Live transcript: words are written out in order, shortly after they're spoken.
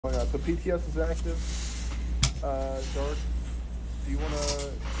So PTS is active. Dark, do you want to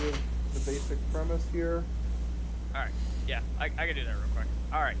give the basic premise here? Alright, yeah, I can do that real quick.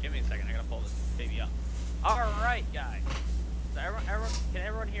 Alright, give me a second, I gotta pull this baby up. Alright, guys. So can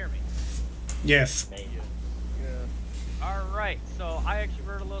everyone hear me? Yes. Yeah. Alright, so I actually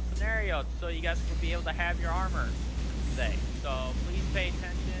wrote a little scenario so you guys will be able to have your armor today. So please pay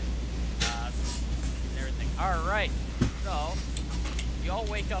attention, and everything. Alright, so you all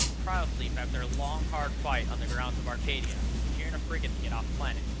wake up from cryo sleep after a long, hard fight on the grounds of Arcadia, cheering a frigate to get off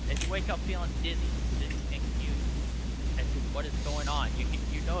planet. As you wake up feeling dizzy and confused as to what is going on,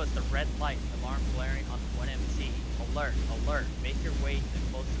 you notice the red light alarm blaring on the 1MC. Alert, alert, make your way to the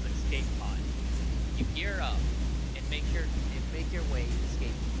closest escape pod. You gear up and make your way to the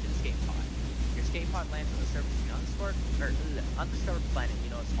escape pod. Your escape pod lands on the surface of an undiscovered planet. You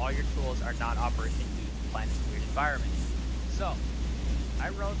notice all your tools are not operating due to the planet's weird environment. So, I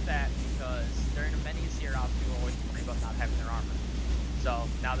wrote that because during many Xerox, people always worry about not having their armor. So,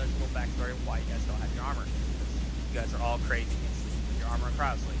 now there's a little backstory of why you guys don't have your armor. Because you guys are all crazy and sleep with your armor and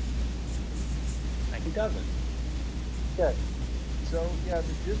cryo sleep. Thank you. He doesn't. Okay. So, yeah,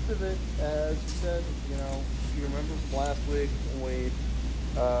 the gist of it, as you said, you know, if you remember from last week when we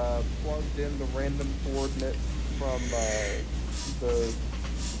plugged in the random coordinates from the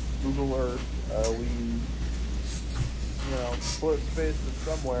Google Earth, we, you know, put space to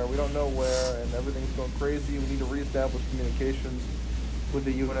somewhere. We don't know where, and everything's going crazy. We need to reestablish communications with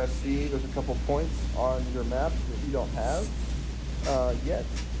the UNSC. There's a couple points on your maps that you don't have yet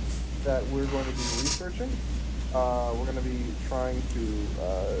that we're going to be researching. We're going to be trying to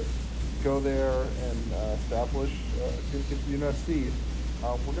go there and establish communication with the UNSC.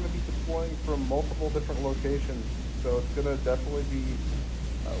 We're going to be deploying from multiple different locations, so it's going to definitely be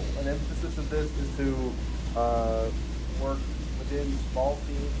an emphasis of this is to work within small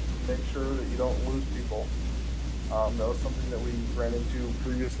teams to make sure that you don't lose people. That was something that we ran into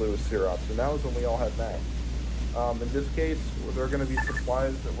previously with Xerox, and that was when we all had that. In this case, there are going to be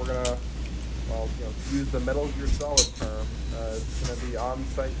supplies that we're going to, well, you know, to use the Metal Gear Solid term, it's going to be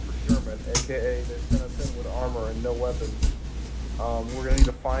on-site procurement, aka they sent us in with armor and no weapons. We're going to need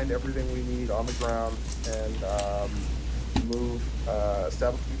to find everything we need on the ground and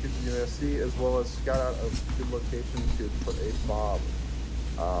establish communication with UNSC, as well as scout out a good location to put a bomb.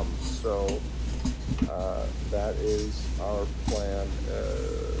 That is our plan.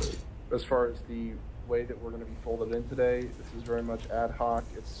 As far as the way that we're going to be folded in today, this is very much ad hoc.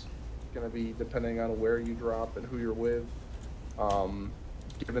 It's going to be depending on where you drop and who you're with.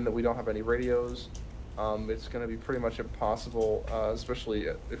 Given that we don't have any radios, it's going to be pretty much impossible, especially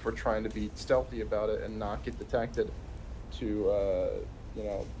if we're trying to be stealthy about it and not get detected, to you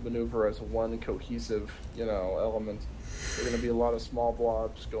know, maneuver as one cohesive, you know, element. There are going to be a lot of small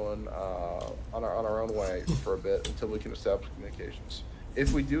blobs going on our own way for a bit until we can establish communications.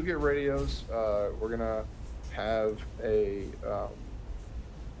 If we do get radios, we're going to have a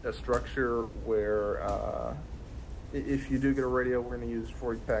structure where if you do get a radio, we're going to use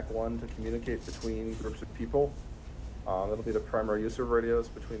 40 Pack 1 to communicate between groups of people. That'll be the primary use of radios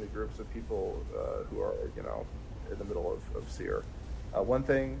between the groups of people who are, you know, in the middle of Seer. One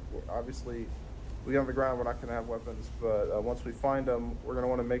thing, obviously, we get on the ground, we're not going to have weapons, but once we find them, we're going to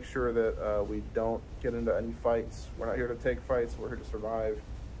want to make sure that we don't get into any fights. We're not here to take fights, we're here to survive.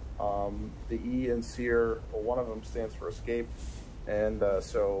 The E in Seer, well, one of them stands for escape, and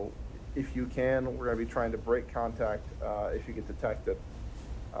so if you can, we're going to be trying to break contact if you get detected,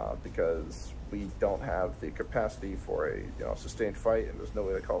 because we don't have the capacity for a, you know, sustained fight, and there's no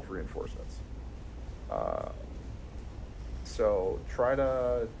way to call for reinforcements. So try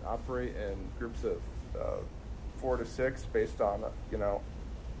to operate in groups of 4 to 6 based on, you know,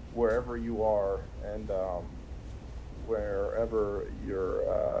 wherever you are and wherever your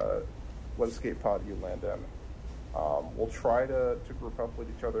what escape pod you land in. We'll try to group up with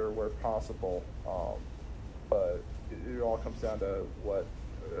each other where possible, but it all comes down to what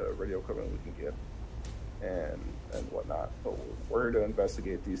radio equipment we can get and whatnot. But we're here to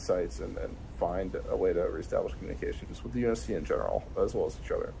investigate these sites and find a way to reestablish communications with the UNSC in general, as well as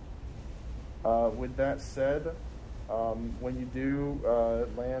each other. With that said, when you do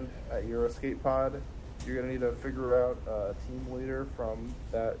land at your escape pod, you're going to need to figure out a team leader from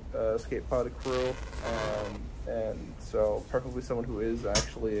that escape pod crew, and so preferably someone who is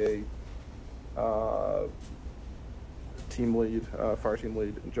actually a team lead, fire team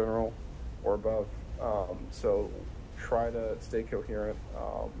lead in general, or above. So try to stay coherent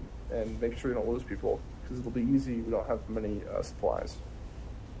and make sure you don't lose people, because it'll be easy. We don't have many supplies.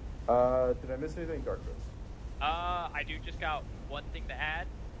 Did I miss anything, Darkness? I do just got one thing to add.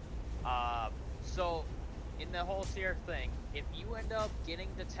 So, in the whole Sierra thing, if you end up getting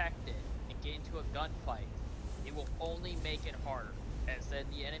detected and get into a gunfight, it will only make it harder. As then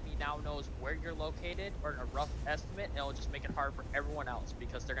the enemy now knows where you're located, or a rough estimate, and it'll just make it harder for everyone else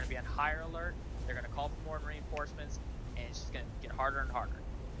because they're going to be on higher alert, they're going to call for more reinforcements, and it's just going to get harder and harder.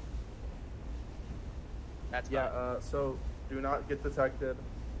 That's so do not get detected,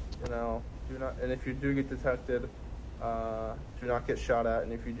 do not, and if you do get detected, do not get shot at,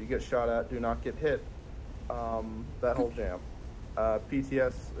 and if you do get shot at, do not get hit. That whole jam.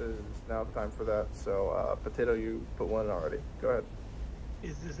 PTS is now time for that, so Potato, you put one in already. Go ahead.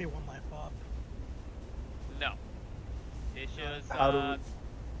 Is this a one-life op? No. It's just, how do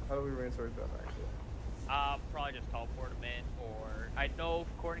we reinsert them, actually? probably just teleport them in, or I know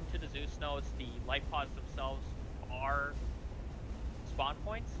according to the Zeus notes, the life pods themselves are spawn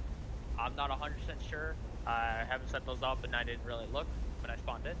points. I'm not 100% sure. I haven't set those up, and I didn't really look when I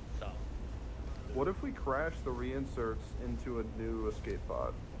spawned it, so. What if we crash the reinserts into a new escape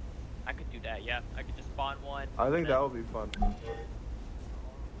pod? I could do that, yeah. I could just spawn one. I think that would be fun. I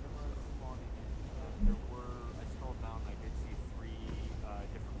scrolled down, I did see 3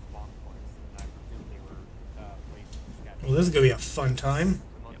 different spawn points, and I presume they were placed in the schedule. Well, this is gonna be a fun time.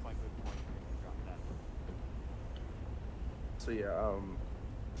 The most likely point to drop that. So yeah,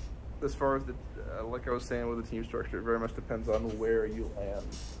 as far as the, like I was saying with the team structure, it very much depends on where you land,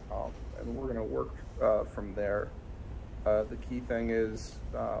 and we're gonna work from there. The key thing is,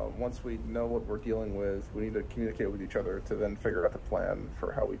 once we know what we're dealing with, we need to communicate with each other to then figure out the plan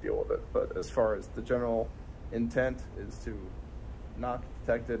for how we deal with it. But as far as the general intent is to not get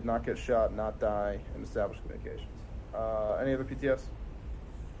detected, not get shot, not die, and establish communications. Any other PTS?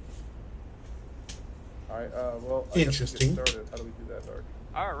 Alright, well, I guess we get started. How do we do that, Dark?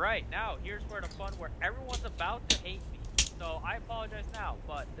 Alright, now here's where the fun, where everyone's about to hate me. So I apologize now,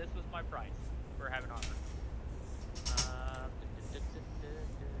 but this was my price for having armor.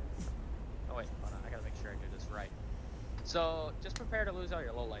 Oh wait, hold on, I gotta make sure I do this right. So, just prepare to lose all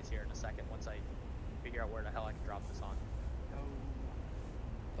your lowlights here in a second once I figure out where the hell I can drop this on.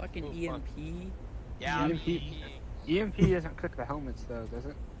 Fucking EMP. Yeah, EMP doesn't click the helmets though, does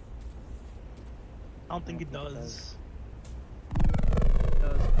it? I don't think it does. It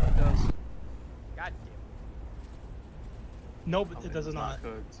does. God damn. Nope, it does not.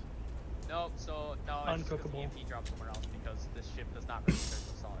 Nope, so, no, it's just Uncookable. EMP dropped somewhere else because this ship does not register as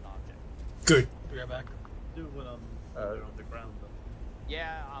a solid object. Good. Be right back. Do it when they're on the ground, though.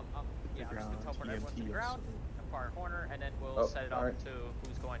 Yeah, I'm just gonna teleport everyone to the ground, far corner, and then we'll set it up to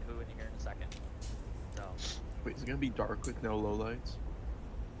who's going who in here in a second. So. Wait, is it gonna be dark with no lowlights?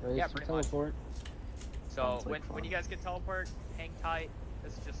 Yeah, pretty teleport. Much. So when you guys get teleport, hang tight.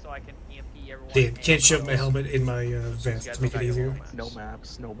 This is just so I can EMP everyone. Damn, can't shove my helmet in my vest to make it easier. No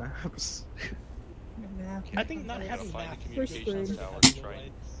maps, no maps. I think not having maps.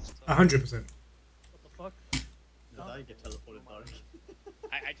 100%. What the fuck? No, I get teleported dark.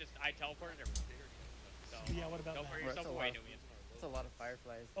 I teleported everyone. So Yeah, what about don't that? worry yourself away, Nubian. That's a lot of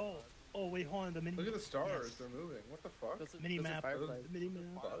fireflies. Oh, wait, hold on. The mini. Look at the stars, Yes. they're moving. What the fuck? Mini map. Fireflies. The mini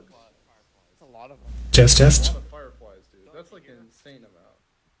map. Bugs? That's a lot of them. Test, A test. lot of fireflies, dude. That's like an insane amount.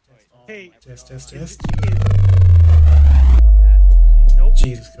 Hey. Test. Nope.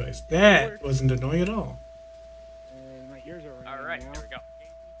 Jesus Christ. That wasn't annoying at all. My ears are ringing Alright, now. here we go.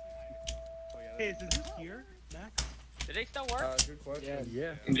 Hey, is this here, Max? Did they still work? Good question.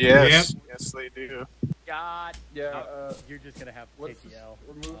 Yeah. Yes, yes they do. God. Yeah, You're just gonna have to let's take just the L.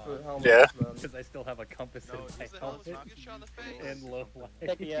 remove the helmet. Yeah. Because I still have a compass in my helmet and low light.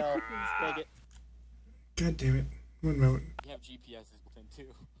 Take the L. Take it. God damn it. One moment. You have GPSs built in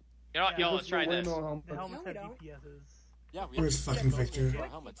too. You know what? Yo, let's try this. The helmets have DPSs. Yeah, we Where's have fucking GPSs Victor? built in our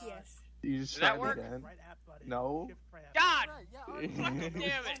helmets. You just Does that tried work? it again. Right app button. No. Shift right app. God! Right, yeah, Fucking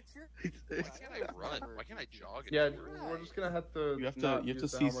damn it! Why can't I run? Why can't I jog? Yeah, we're just gonna have to. You have to not CC.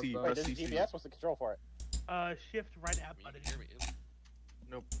 use the helmet Press though. CC. What's the control for it? Shift right app You button. can hear me.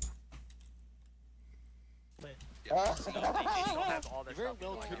 Nope. You still have all You this very stuff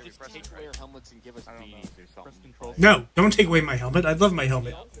well going could on. just take away our helmets and give us beanies or Press something. control. No, don't take away my helmet. I love my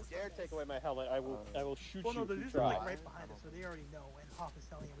helmet. Dare take away my helmet, I will shoot Well, no, you they're if you just like try. right behind us, so they already know, and Hoff is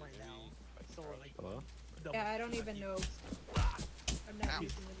telling him right now. So we're like, Hello? double. Yeah, I don't even know. I'm not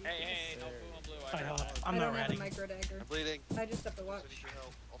using the Hey, no blue on blue. Hi, Hoff. I I'm don't not have ratting. a micro dagger. I'm bleeding. I just have to watch. Also, need your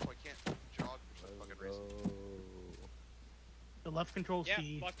help. Also, I can't jog for some fucking reason. The left control Yeah,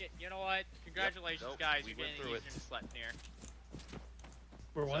 C. fuck it. You know what? Congratulations, Nope, guys. we You're went getting through easier to Sleipnir.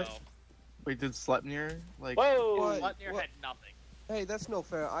 For what? So, Wait, did Sleipnir like? Whoa! Sleipnir had nothing. Hey, that's no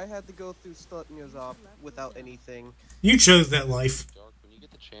fair. I had to go through Sleipnir's op without anything. You chose that life. Dark, when you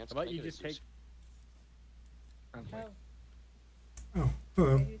get the chance, How about can I you get a just take? Zeus? Okay. Oh,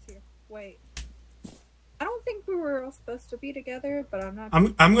 hello. Okay, who's here? Wait. I don't think we were all supposed to be together, but I'm not.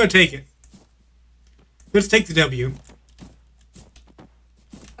 I'm gonna take it. Let's take the W.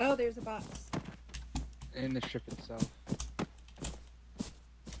 Oh, there's a box. In the ship itself.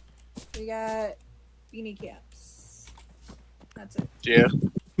 We got beanie caps. That's it. Yeah.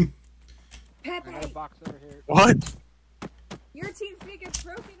 I got a Pepe, box over here. What? your team speak is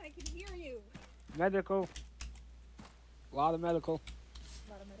broken. I can hear you. Medical. A lot of medical.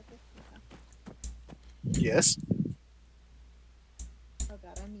 A lot of medical. Yes. Oh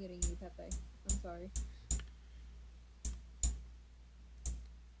god, I'm muting you, Pepe. I'm sorry.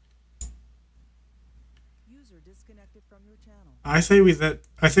 User disconnected from your channel. I say we let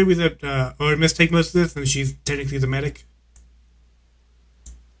Artemis take most of this, and she's technically the medic.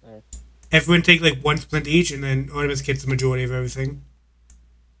 Alright. Everyone take like one splint each, and then Artemis gets the majority of everything.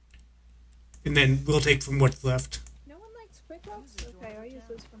 And then we'll take from what's left. No one likes quick locks? Okay, I'll use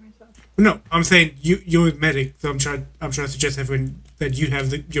this for myself. No, I'm saying you're a medic, so I'm trying to suggest everyone that you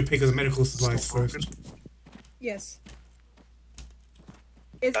have your pick of the medical supplies first. Yes.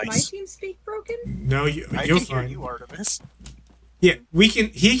 Is my Nice. team speak broken? No, I you're can hear fine. you, Artemis. Yeah, he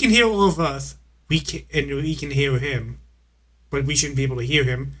can hear all of us. We can hear him, but we shouldn't be able to hear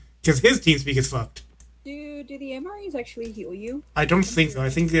him because his team speak is fucked. Do the MREs actually heal you? I don't think so. I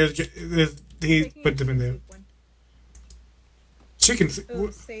think they put them in there. Chickens.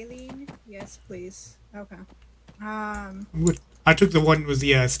 Oh, saline? Yes, please. Okay. I took the one with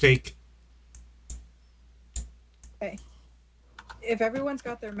the steak. Okay. If everyone's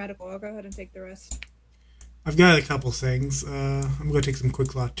got their medical, I'll go ahead and take the rest. I've got a couple things. I'm gonna take some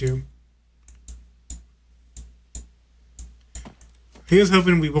quick lot too. Here's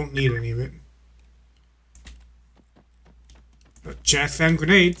hoping we won't need any of it. Jack found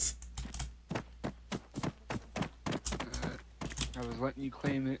grenades. I was letting you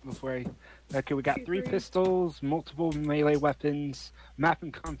claim it before I... Okay, we got 3 pistols, multiple melee weapons, map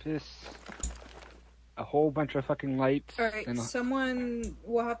and compass, a whole bunch of fucking lights. Alright, and someone's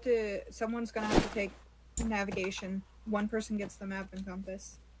gonna have to take navigation. One person gets the map and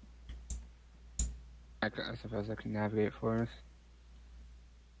compass. I suppose I can navigate for us.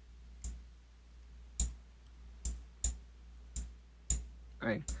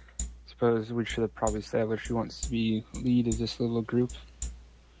 I suppose we should have probably established who wants to be lead of this little group.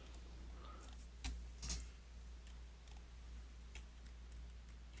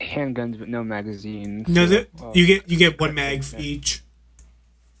 Handguns, but no magazines. No, so, well, you get one mag for each.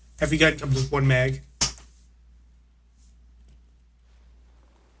 Every gun comes with one mag.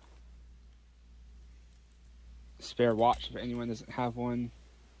 Spare watch if anyone doesn't have one.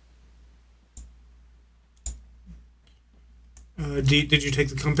 Did you take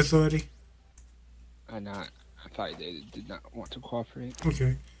the compass already? Not. I thought they did not want to cooperate.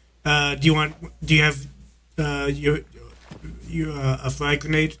 Okay. Do you have a frag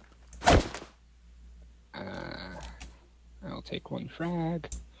grenade? I'll take 1 frag.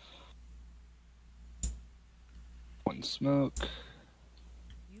 1 smoke.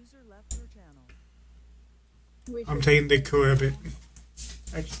 User left your channel. I'm taking the Corbett.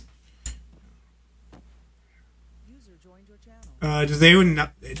 User joined your channel. Does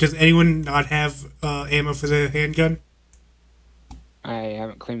anyone not have ammo for the handgun? I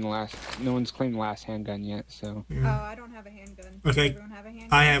haven't claimed the last. No one's claimed the last handgun yet, so. Oh, I don't have a handgun. Okay. Does everyone have a handgun?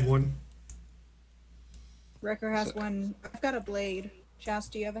 I have one. Wrecker has one. I've got a blade. Chas,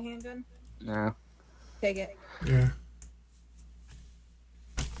 do you have a handgun? No. Take it. Yeah.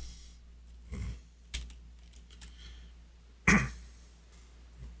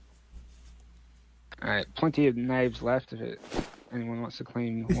 Alright, plenty of knives left if anyone wants to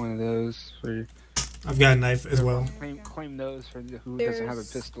claim one of those for. I've got a knife as well. Claim those for who There's doesn't have a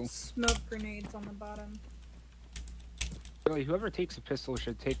pistol. Smoke grenades on the bottom. Really, whoever takes a pistol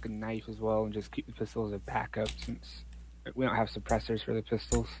should take a knife as well and just keep the pistol as a backup since we don't have suppressors for the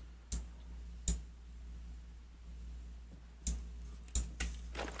pistols.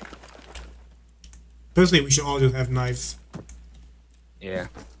 Personally, we should all just have knives. Yeah.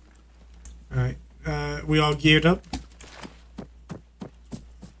 Alright. We all geared up?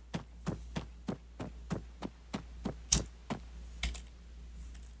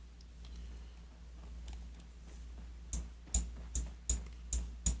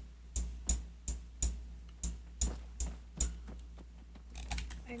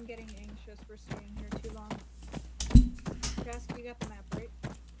 I'm getting anxious for staying here too long. Chas, you got the map, right?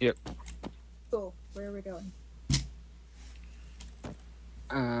 Yep. Cool. Where are we going?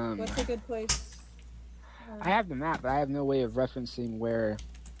 Um. What's a good place? I have the map, but I have no way of referencing where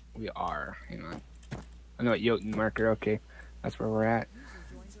we are. Hang on. I know at Jotun marker. Okay, that's where we're at.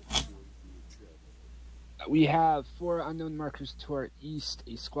 We have 4 unknown markers to our east,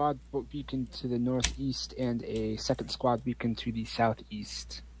 a squad beacon to the northeast, and a second squad beacon to the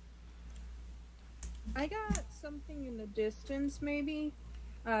southeast. I got something in the distance, maybe.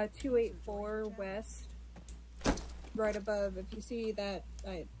 284 west. Right above, if you see that,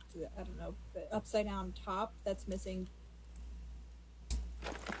 I don't know, the upside down top that's missing.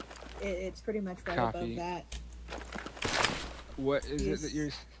 It's pretty much right Copy. above that. What is it that you're...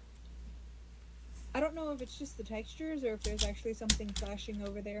 I don't know if it's just the textures or if there's actually something flashing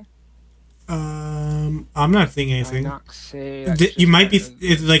over there. I'm not seeing anything. You might be.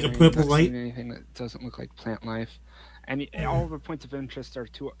 It's like a purple light. Anything that doesn't look like plant life, and all of the points of interest are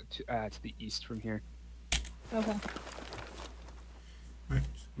to the east from here. Okay. Right.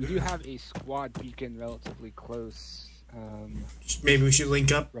 We do have a squad beacon relatively close. Maybe we should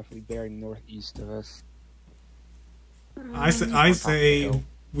link up. Roughly bearing northeast of us. I say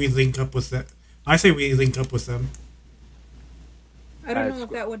we link up with that. I say we link up with them. I don't know if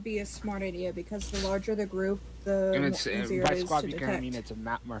that would be a smart idea because the larger the group, the easier by it is squad to beacon, detect. I mean it's a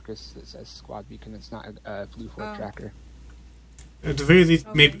map marcus that says squad beacon. It's not a blue fort tracker. At the very least,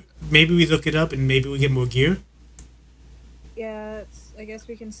 maybe we look it up and maybe we get more gear. Yeah, I guess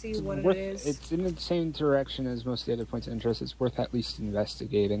we can see what worth, it is. It's in the same direction as most of the other points of interest. It's worth at least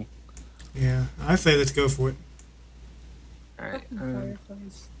investigating. Yeah, I say let's go for it. Alright.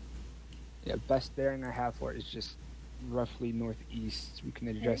 Yeah, best bearing I have for it is just roughly northeast. We can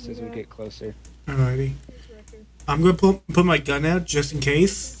adjust as we get closer. Alrighty. I'm gonna put my gun out just in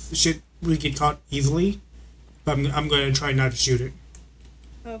case we get caught easily. But I'm gonna try not to shoot it.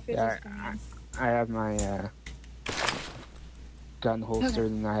 Oh, yeah, I have my gun holstered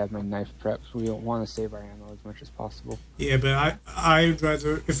and I have my knife prepped. We don't want to save our ammo as much as possible. Yeah, but I'd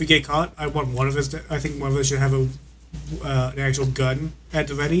rather, if we get caught, I want one of us. I think one of us should have an actual gun at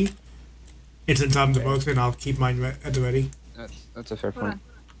the ready. It's in time to both, and I'll keep mine at the ready. That's a fair point.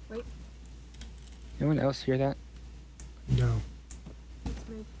 Wait. Anyone else hear that? No. Let's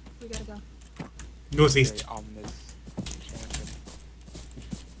move. We gotta go. Northeast. Very ominous chanting.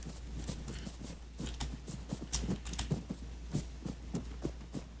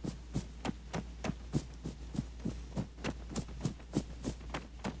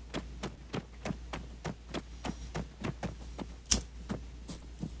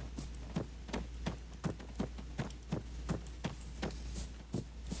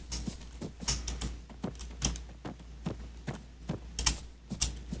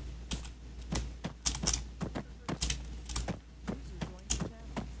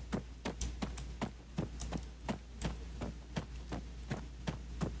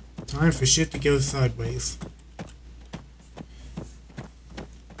 Time for shit to go sideways.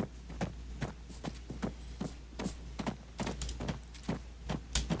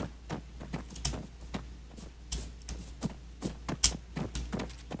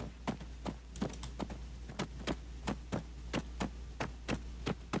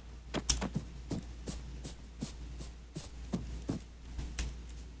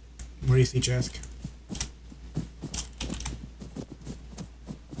 What do you see, Jask?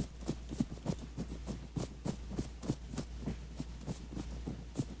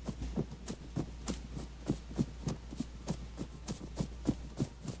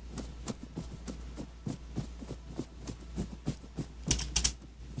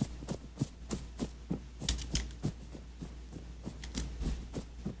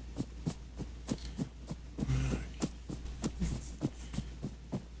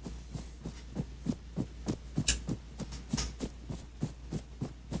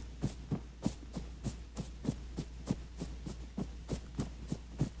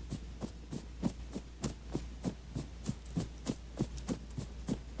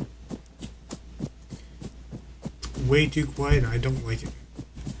 Way too quiet, I don't like it.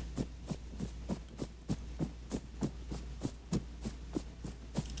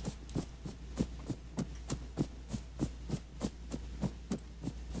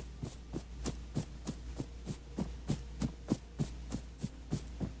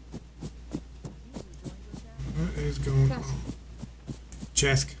 What is going on?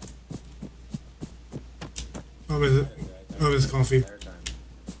 Chesk. Oh, is it? Oh, it's coffee.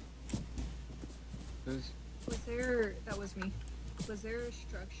 That was me. Was there a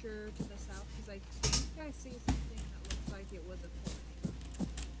structure to the south? Because I think I see something that looks like it was a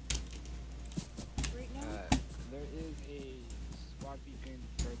tornado. Right now? There is a squad beacon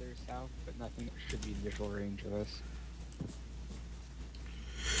further south, but nothing that should be in visual range of us.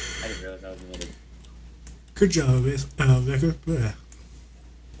 I didn't realize I was muted. Good job, Becker.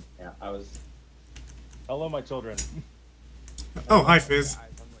 Yeah, I was. Hello, my children. Oh, hi, Fizz. Eyes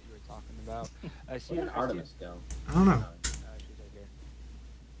on what you were talking about. Where did Artemis go? I don't know. She's right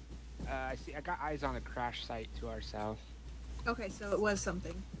here. I see. I got eyes on a crash site to our south. Okay, so it was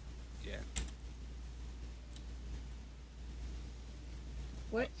something. Yeah.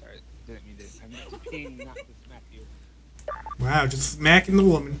 What? Sorry, didn't mean to. I meant to ping, not to smack you. Wow, just smacking the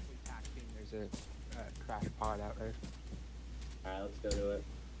woman. There's a crash pod out there. Alright, let's go to it.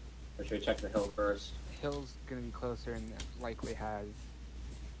 Or should we check the hill first? Hill's gonna be closer and likely has.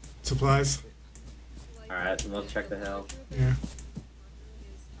 Supplies. Alright, so let's check the hill. Yeah.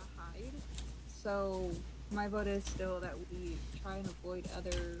 So my vote is still that we try and avoid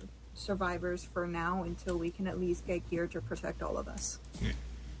other survivors for now until we can at least get gear to protect all of us. Yeah.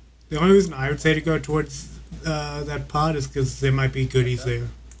 The only reason I would say to go towards that pod is because there might be goodies there.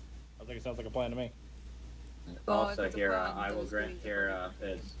 I think it sounds like a plan to me. Also, here, I will grant here,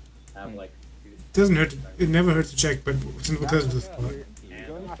 Fizz. Have like. Doesn't hurt. It never hurts to check, but since because of this pod.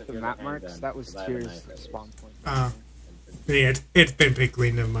 Going off the map marks, that was Tyr's spawn point. Yeah, it's been picked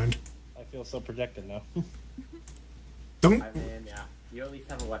clean. Never mind. I feel so protected now. Don't. I mean, yeah. You at least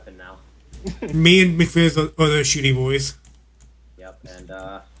have a weapon now. Me and McPhil's are the shooty boys. Yep, and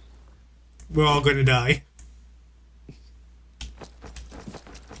we're all gonna die.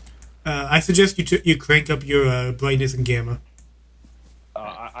 I suggest you crank up your brightness and gamma.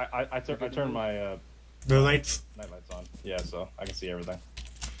 I turn my the lights. Night lights on. Yeah, so I can see everything.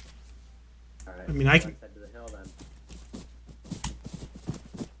 Alright. I mean, I can. Let's head to the hill then.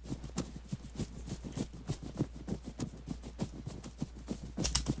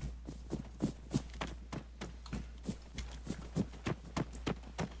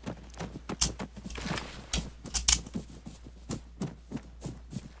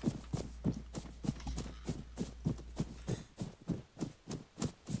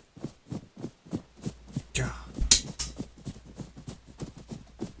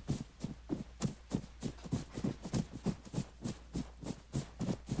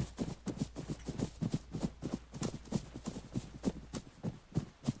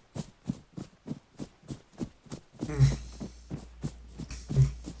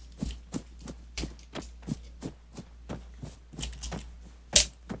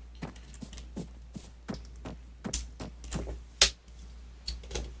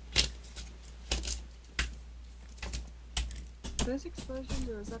 Those explosions,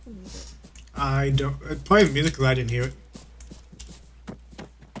 or is that the music? I don't. Probably the music because I didn't hear it.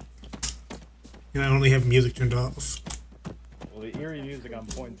 And I only have music turned off. Well, the eerie music I'm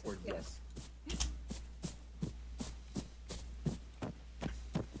pointing towards this.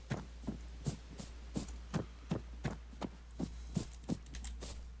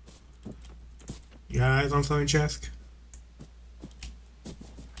 Your eyes on something, Chesk?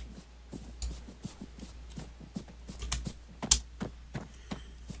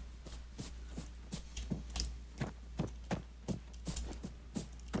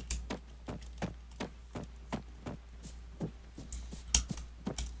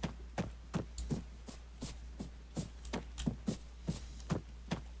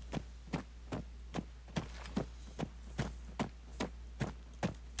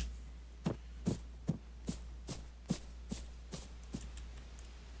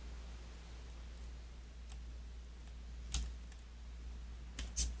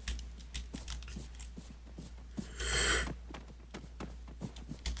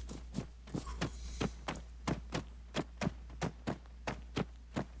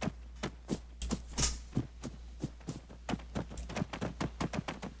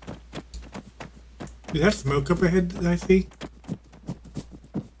 Is that smoke up ahead that I see?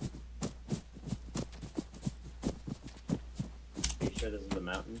 Are you sure this is the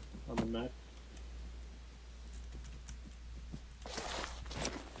mountain on the map?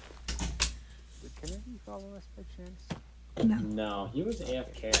 Did Kennedy follow us by chance? No, he was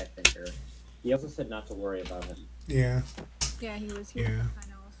AFK, I think. Or he also said not to worry about him. Yeah. Yeah, he was here. Yeah. I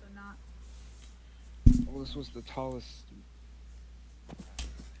know, also not. Well, this was the tallest.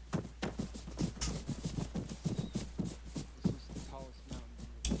 This was the tallest mountain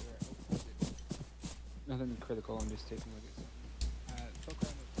in the area. Oh, nothing critical. I'm just taking a look at something. Poke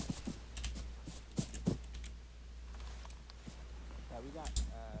around yeah, we got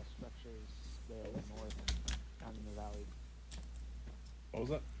structures there north and down in the valley. What was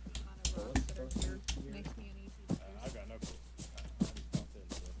that? Makes me uneasy. I've got no clue. I just bumped in,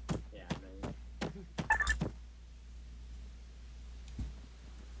 so. Yeah,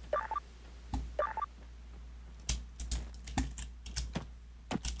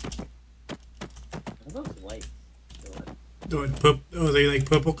 What are those lights? Are they like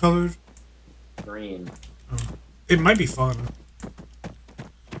purple colored? Green. Oh. It might be fun.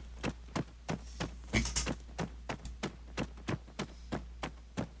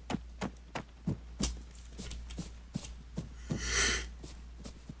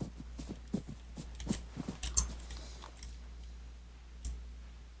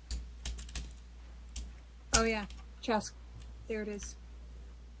 Oh yeah, chest. There it is.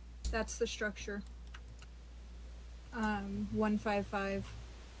 That's the structure. 155.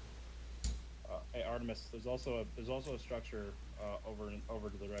 Hey Artemis, there's also a structure over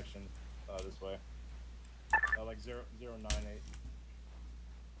the direction this way. Like 098.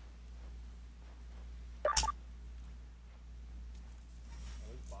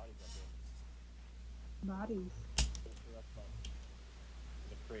 There's bodies up there. Bodies. That's fun.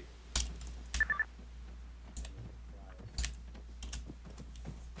 There's a crate.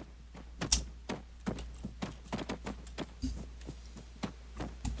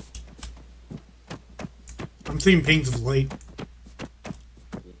 I'm seeing pings of light.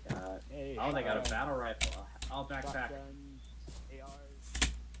 Oh, they got a battle rifle. Oh, backpack.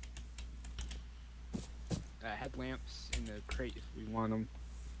 Headlamps in the crate if we want them.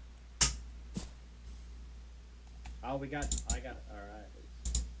 Oh, I got. Alright.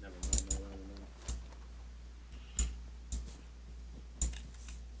 Never mind.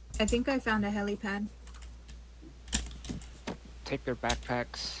 I think I found a helipad. Take their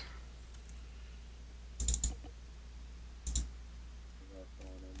backpacks.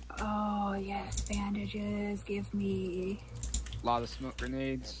 Oh yes, bandages. Give me. A lot of smoke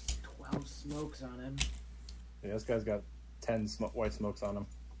grenades. 12 smokes on him. Yeah, this guy's got 10 white smokes on him.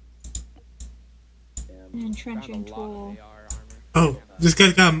 An entrenching tool. Oh, this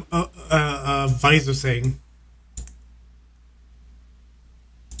guy's got a visor thing.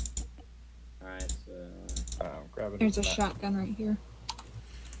 Alright, so. Grab it. There's a shotgun right here.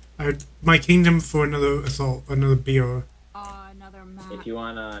 My kingdom for another assault, another BR. Another map. If you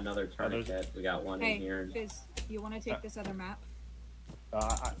want another tourniquet, we got one in here. Hey, Fizz, you want to take this other map?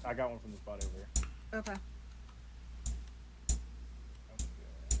 I got one from the spot over here. Okay.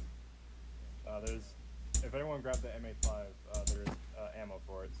 There's, if anyone grabbed the M85, there's ammo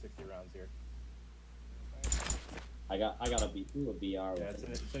for it. 60 rounds here. I got a BR. Yeah, it's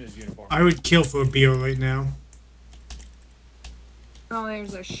in his uniform. I would kill for a BR right now. Oh,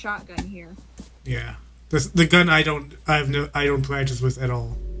 there's a shotgun here. Yeah, the gun I don't practice with at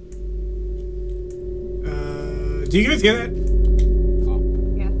all. Do you guys hear that?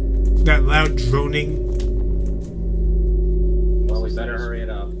 Yeah. That loud droning. Well, we better hurry it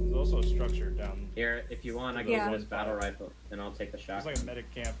up. There's also a structure down Here, if you want, I can use this battle rifle, and I'll take the shotgun. There's like a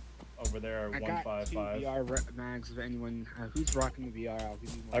medic camp over there. I got 155. 2 VR mags. If anyone who's rocking the VR, I'll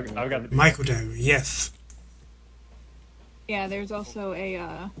give you one. I've got the Micro dagger, yes. Yeah, there's also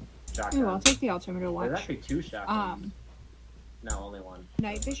a shotgun. Ooh, I'll take the altimeter watch. There's actually 2 shotguns. No, only one.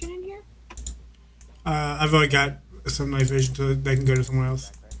 Night vision in here? I've already got some night vision, so they can go to someone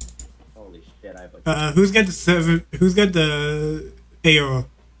else. Holy shit! I have like. Who's got the 7? Who's got the AR?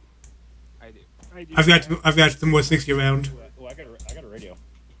 I do. I've got some more 60 round. Oh, I got a radio.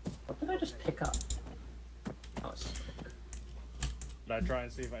 What did I just pick up? Oh, Did I try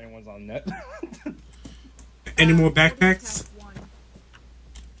and see if anyone's on net? Any more backpacks?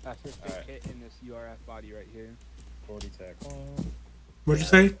 That's your kit in this URF body right here. 40 tech. What'd you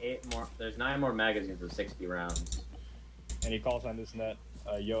say? 8 more. There's 9 more magazines with 60 rounds. Any calls on this net?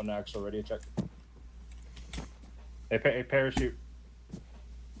 Yo, Nax, radio check. Hey, parachute.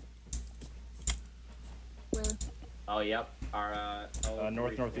 Where? Oh, yep. Our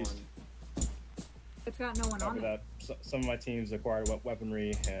northeast. It's got no one Copy on that. Some of my teams acquired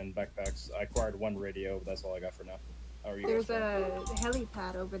weaponry and backpacks. I acquired 1 radio, but that's all I got for now. How are you There's guys a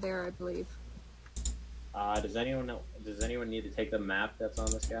helipad over there, I believe. Does anyone need to take the map that's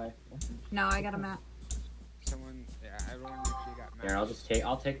on this guy? No, I got a map. Someone, yeah, everyone actually got maps. Here,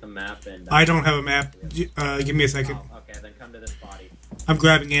 I'll take the map and. I don't have a map. Give me a second. Oh, okay, then come to this body. I'm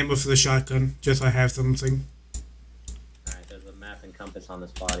grabbing ammo for the shotgun, just so I have something. Alright, there's a map and compass on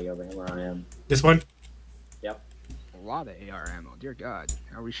this body over here where I am. This one? Yep. A lot of AR ammo. Dear God,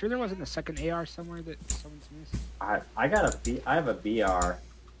 are we sure there wasn't a second AR somewhere that someone's missed? I have a BR,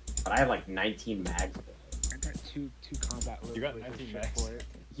 but I have like 19 mags. I got two combat. You got 19 mags for it.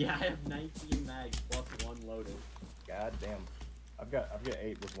 Yeah, I have 19 mags plus 1 loaded. God damn. I've got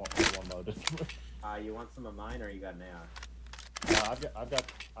 8 with one loaded. You want some of mine or you got an AR?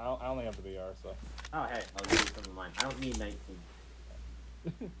 I only have the BR, so. Oh hey, I'll give you some of mine. I don't need 19.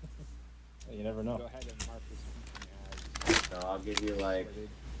 You never know. Go ahead and mark this one as. So I'll give you like.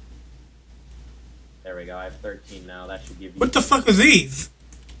 There we go. I have 13 now. That should give you. What the fuck are these?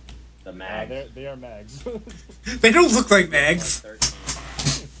 The mags. They are mags. They don't look like mags. 13.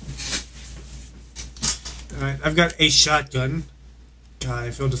 Alright, I've got a shotgun. God,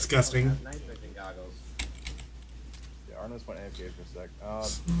 I feel disgusting. Night vision goggles. Yeah, Arno's went AFK for a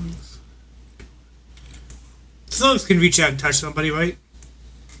sec. Slugs can reach out and touch somebody, right?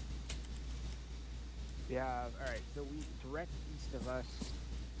 Yeah, alright, so we direct east of us,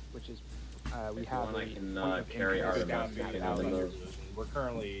 which is, we If have you want, I a can point of carry impact our down map that out alley. of those. We're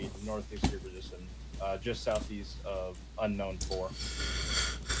currently northeast of your position, just southeast of unknown 4.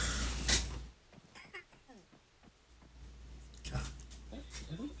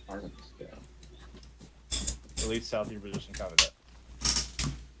 Elite south of your position, copy that.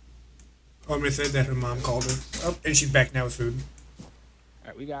 Omri said that her mom called her. Oh, and she's back now with food.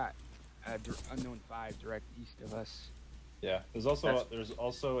 Alright, we got unknown 5 direct east of us. Yeah, there's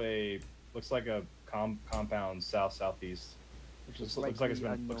also a looks like a compound southeast, Which looks is like it's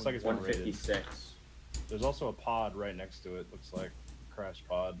been raided. 156. There's also a pod right next to it. Looks like a crash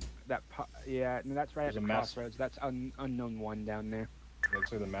pod. Yeah, no, that's right There's at a the mass- crossroads. That's unknown 1 down there.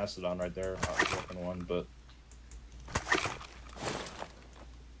 Looks like the mastodon right there. Broken one, but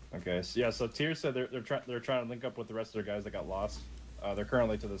okay. So yeah, so Tyr said they're trying to link up with the rest of their guys that got lost. They're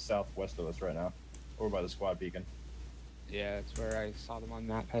currently to the southwest of us right now, over by the squad beacon. Yeah, that's where I saw them on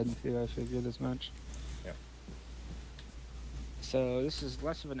map heading to. I figured as much. Yeah. So this is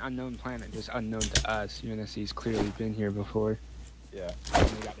less of an unknown planet, just unknown to us. UNSC's clearly been here before. Yeah. And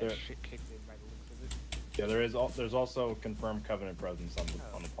they got their shit kicked in by the looks of it. Yeah, there's also confirmed Covenant presence on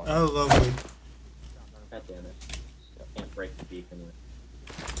the planet. Oh, lovely. God damn it. Can't break the beacon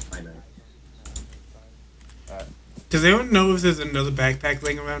with my knife. Alright. Does anyone know if there's another backpack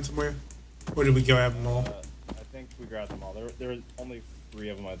laying around somewhere? Or did we grab them all? I think we grabbed them all. There were only 3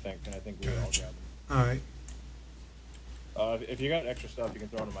 of them, I think, and I think we all grabbed them. Alright. If you got extra stuff, you can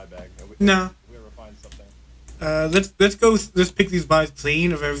throw it in my bag. No. If we ever find something. Let's pick these bodies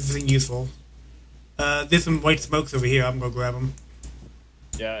clean of everything useful. There's some white smokes over here. I'm gonna grab them.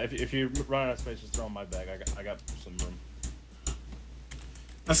 Yeah, if you run out of space, just throw them in my bag. I got some room.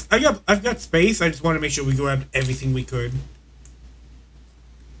 I've got space. I just want to make sure we grabbed everything we could.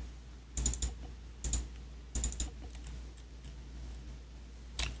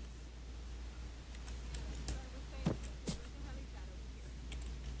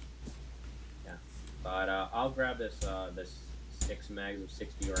 Yeah, but I'll grab this 6 mags of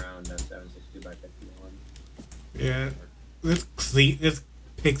 60 round 7.62 by 51. Yeah. Let's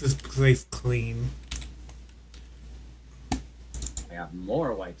pick this place clean. I got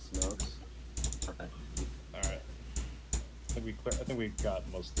more white smokes. Okay. Alright. I think we got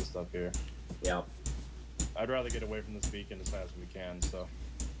most of the stuff here. Yep. I'd rather get away from this beacon as fast as we can, so.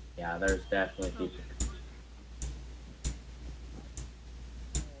 Yeah, there's definitely people.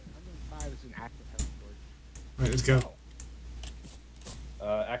 Unknown 5 is an active health storage. Alright, let's go.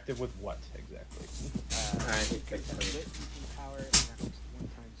 Active with what exactly? Alright, Power, and that was 1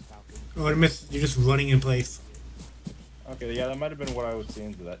 times Falcon. Oh, I missed. You're just running in place. Okay, yeah, that might have been what I was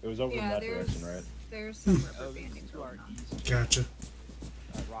seeing to that. It was over in that direction, right? There's some rubber banding going on. Gotcha.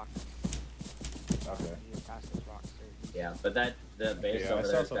 Rock. Okay. Past those rocks there. Yeah, but the base Yeah, I over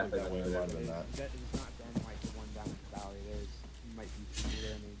saw there is something that definitely way. It might have looted. been that. That is not been like the one down in the valley. There's might be people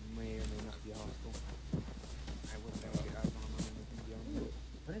there, and they may or may not be hostile. I wouldn't know get eyes on them anything beyond that.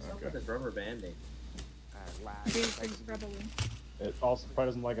 What is up with this rubber banding? Lag. Jason, probably. It also probably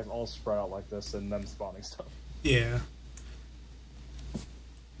doesn't like us all spread out like this and them spawning stuff. Yeah.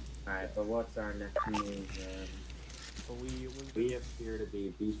 Alright, but what's our next move then? But we appear to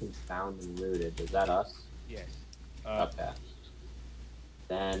be beacons found and looted. Is that us? Yes. Okay.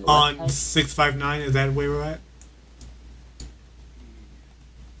 Then On let's 659, is that where we're at?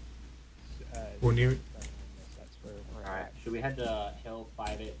 Or near it? That's where we're Alright, at. should we head to Hill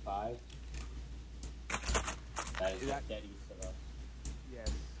 585? That is dead east of us. Yes.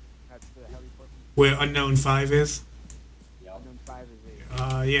 That's the heliport. Where Unknown 5 is? Yep. Unknown 5 is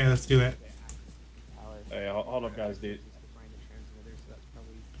a Yeah, let's do that. power. Hey, hold up, guys, dude. Find the transmitter, so that's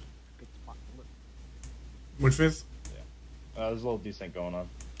probably a good spot to look. Which fifth? There's a little descent going on.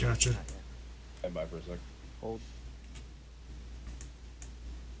 Gotcha. Stand by for a sec. Hold.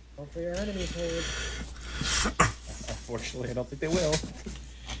 Hopefully your enemies hold. Unfortunately, I don't think they will.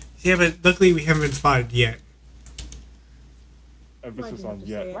 Yeah, but luckily we haven't been spotted yet. Emphasis you have on to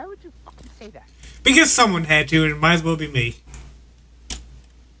yet. say it? Why would you fucking say that? Because someone had to, and it might as well be me.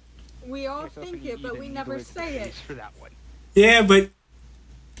 We all Yourself think an it, but even we never needle say in the it. face for that one. Yeah, but...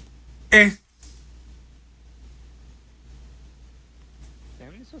 Damn,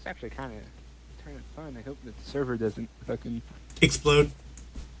 this was actually kind of turn it fun. I hope that the server doesn't fucking Explode.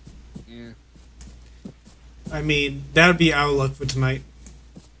 yeah. I mean, that would be our luck for tonight.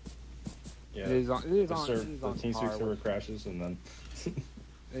 Yeah. It is on. It is the on. server, It is the on Team par Speak server with, crashes, and then. it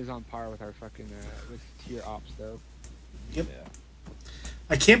is on par with our fucking with tier ops though. Yep. Yeah.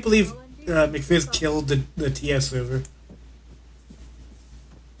 I can't believe McFizz killed the TS server.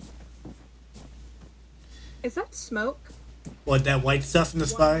 Is that smoke? What, that white stuff in the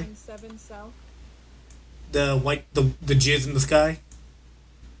sky? 197 south. The white, the jizz in the sky?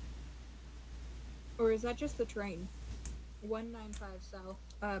 Or is that just the train? 195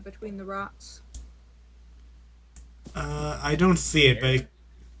 south, between the rocks. I don't see it, but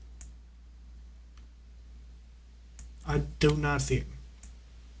I do not see it.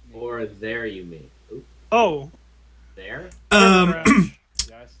 Or there, you mean? Ooh, Oh. there? Yeah,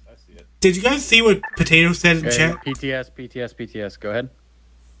 I see it. Did you guys see what Potato said in Okay, chat? PTS. Go ahead.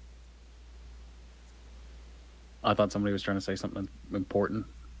 I thought somebody was trying to say something important.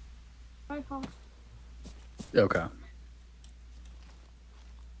 Hi, Hoff. Okay.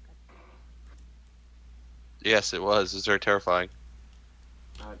 Yes, it was. It was very terrifying.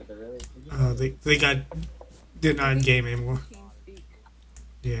 They're not in game anymore.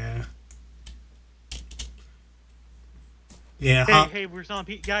 Yeah. Yeah. Hey, we're still on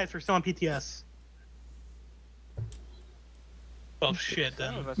guys. We're still on PTS. Oh shit!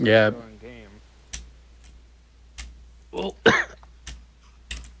 Then. Yeah. Well.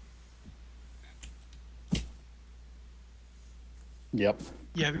 Yep.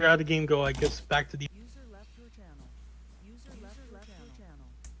 Yeah, if you're out of game, go. I guess back to the.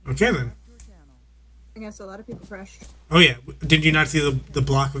 Okay then. I guess a lot of people crashed. Oh yeah. Did you not see the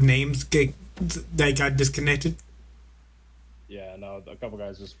block of names that got disconnected? Yeah, no, a couple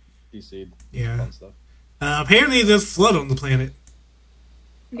guys just DC'd. Yeah. Fun stuff. Apparently there's flood on the planet.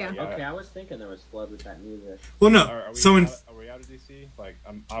 Yeah. Okay, I was thinking there was flood with that music. Well, no. Are we out of DC? Like,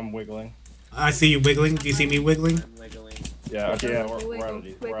 I'm wiggling. I see you wiggling. Do you see me wiggling? I'm wiggling. Yeah, okay, yeah, we're out of Wiggle,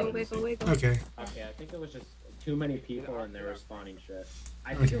 DC. wiggle, wiggle, wiggle. Okay. Okay, I think it was just too many people and they were spawning shit.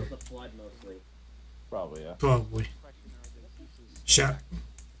 I think it was the flood mostly. Probably, yeah. Probably. Shot.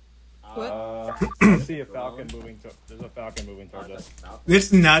 I see a falcon moving. There's a falcon moving towards us.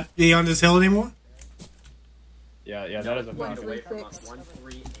 This not be on this hill anymore? Yeah, that is a falcon. Away from us.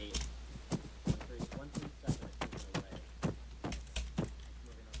 138. 137.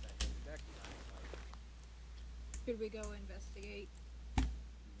 Should we go investigate? No,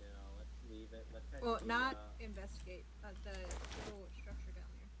 let's leave it. Let's head Well, to, not investigate. The little structure down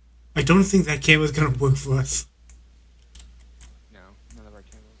there. I don't think that camera's gonna work for us. No, none of our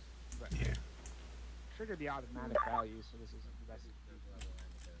cameras. But Yeah. triggered the automatic value, so this isn't the best.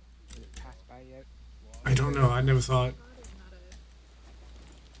 Did it pass by yet? I don't know. I never saw it.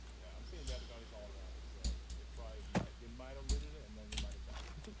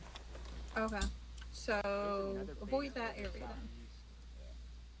 Okay. So avoid that area then.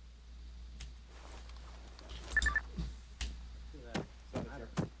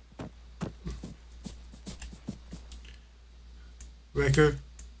 Wrecker?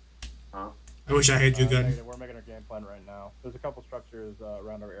 Huh? I wish I had your gun. We're making our game plan right now. There's a couple structures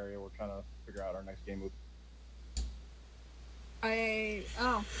around our area. We're trying to figure out our next game move.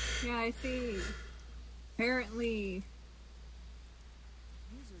 Oh, yeah, I see. Apparently,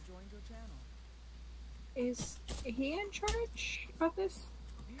 is he in charge of this?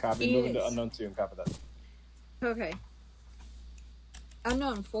 Copy. He Moving to is. unknown 2 and copy that. Okay.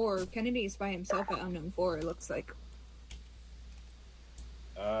 Unknown 4. Kennedy's by himself at Unknown 4, it looks like.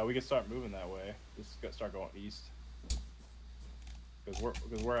 We can start moving that way. Just start going east. Because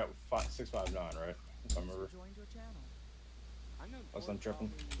we're at 659, right? If I remember. Unless I'm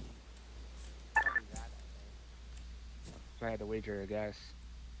tripping. So I had to wager a guess.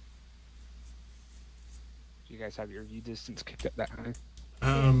 Do you guys have your view distance kicked up that high?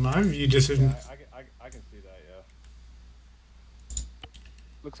 My view distance. I can see that, yeah.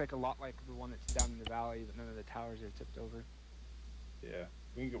 Looks like a lot like the one that's down in the valley, but none of the towers are tipped over. Yeah,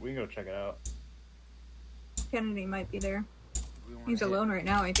 we can go check it out. Kennedy might be there. He's alone right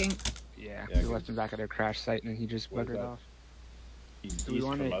now, I think. Yeah, Yeah, we left him back at our crash site and he just What is buggered that? off. He's Do we east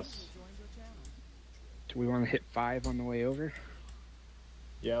wanna- from us. Do we want to hit 5 on the way over?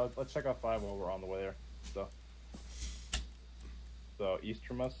 Yeah, let's check out 5 while we're on the way there. So east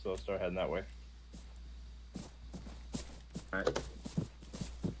from us, so start heading that way. Alright.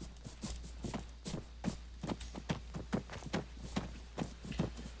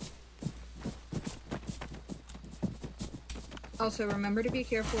 Also, remember to be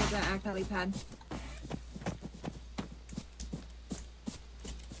careful of that act helipad.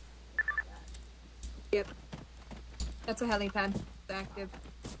 That's a helipad. It's active.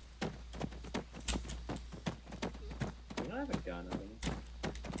 You don't have a gun, I think.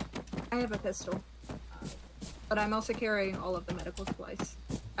 I have a pistol. But I'm also carrying all of the medical supplies.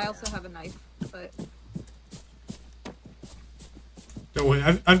 I also have a knife, but... Don't worry,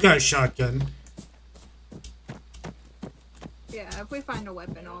 I've got a shotgun. Yeah, if we find a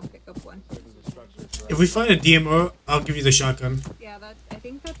weapon, I'll pick up one. If we find a DMO, I'll give you the shotgun. Yeah, I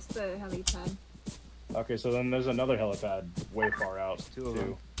think that's the helipad. Okay, so then there's another helipad way far out, Two of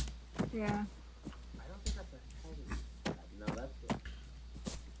them. Yeah. I don't think that's a helipad. No, that's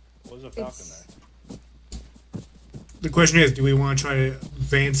the... There's a Falcon It's- there. The question is, do we want to try to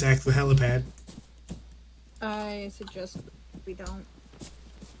ransack the helipad? I suggest we don't.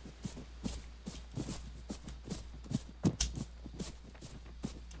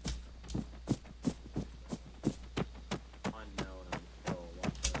 Unknown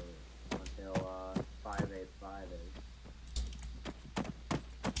until 585 is.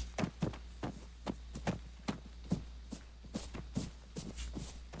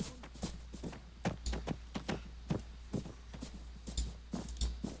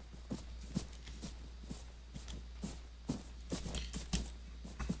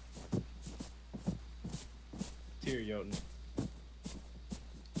 Tier Jotun.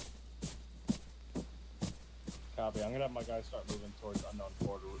 Copy. I'm gonna have my guys start moving towards unknown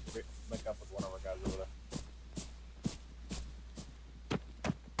border. Link up with one of our guys over there.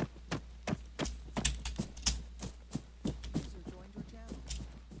 User joined your channel.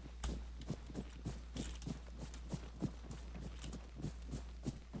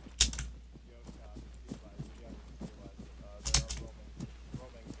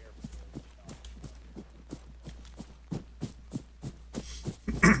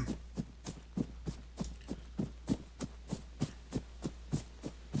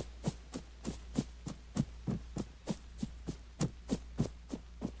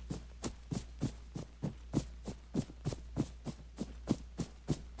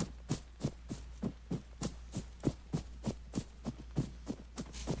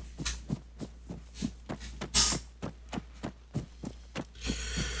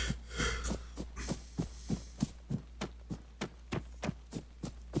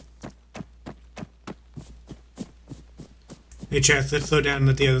 Hey, chat, let's slow down and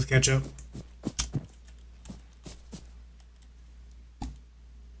let the others catch up.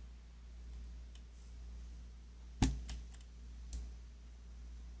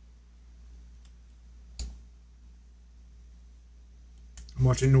 I'm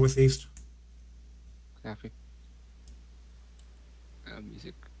watching Northeast. Copy.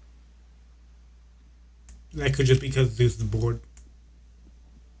 Music. That could just be because Zeus is bored.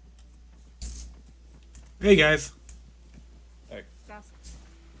 Hey, guys. Hey. Gas.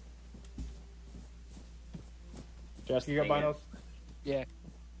 Jessica, you got Dang it. binos? Yeah.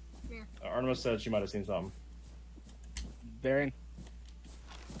 Come here. Artemis said she might have seen something. Baron.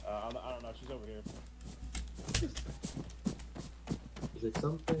 I don't know. She's over here. Is it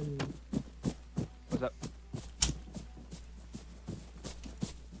something? What's up?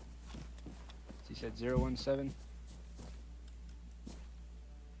 She said 017.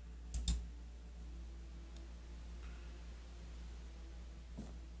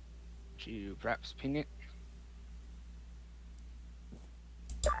 Would you perhaps ping it?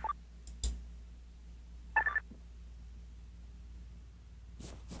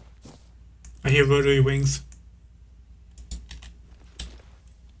 I hear rotary wings.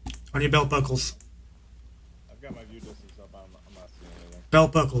 On your belt buckles. I've got my view distance up. I'm not seeing anything.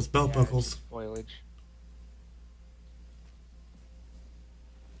 Belt buckles, belt Yeah, buckles. it's foliage.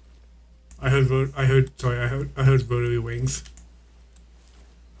 I heard rotary wings.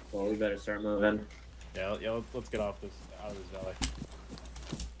 Well, we better start moving. Yeah, let's get off this, out of this valley.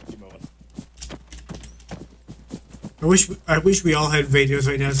 Keep moving. I wish we all had radios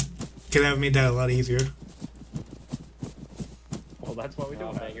right now. Could have made that a lot easier. Well, that's why we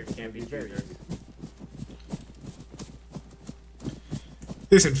don't have Beggars it. can't be It'd very choosers. easy.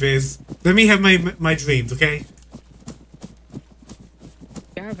 Listen, Fizz. Let me have my dreams, okay?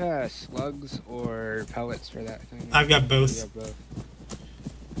 Do you have slugs or pellets for that thing? I've got both. You have both.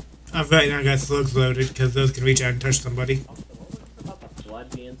 I've right now got slugs loaded because those can reach out and touch somebody. Also, what was this about the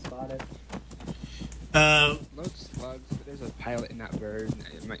flood being spotted? Load slugs, but there's a pilot in that bird.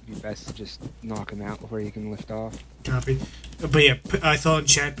 It might be best to just knock him out before you can lift off. Copy. But yeah, I saw in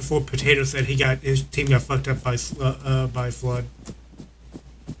chat before Potato said his team got fucked up by flood.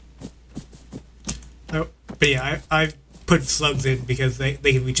 Oh, but yeah, I've put slugs in because they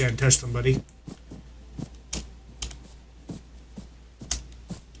can reach out and touch somebody.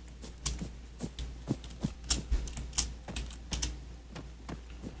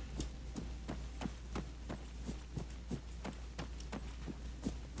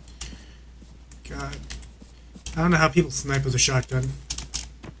 God. I don't know how people snipe with a shotgun.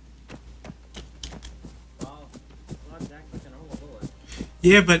 Well, it's not exactly like a normal bullet.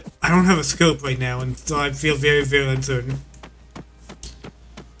 Yeah, but I don't have a scope right now, and so I feel very, very uncertain.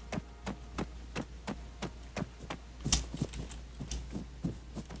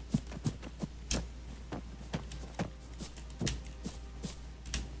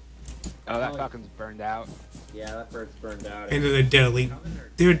 Oh, that falcon's burned out. Yeah, that bird's burned out. And they're dead elite.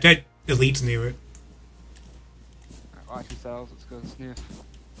 There are dead elites near it. Alright, watch yourselves. Let's go sniff.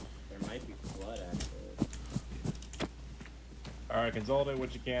 There might be blood, actually. Alright, consolidate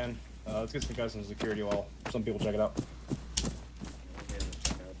what you can. Let's get some guys in security while some people check it out.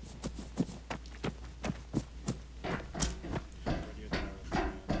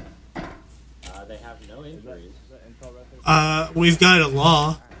 They have no injuries. We've got a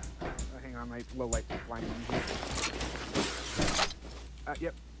law. Hang on, my low light blind.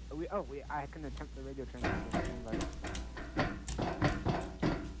 Yep. I can attempt the radio transmission.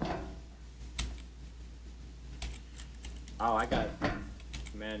 Oh, I got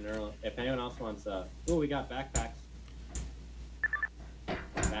command neural. If anyone else wants, oh, we got backpacks.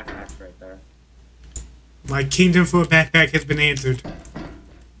 Backpacks right there. My kingdom for a backpack has been answered.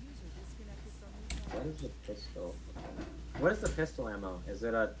 What is the pistol? What is the pistol ammo? Is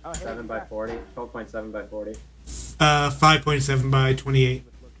it a 7x40? 12.7 by 40? 5.7 by 28.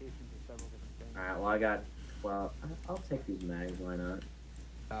 Alright, well I got, I'll take these mags, why not?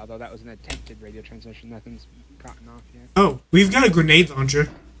 Although that was an attempted radio transmission, nothing's gotten off yet. Oh, we've got a grenade launcher.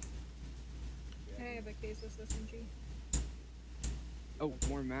 I have a case of SMG. Oh,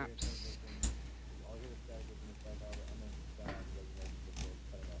 more maps.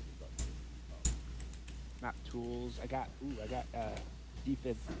 Map tools. I got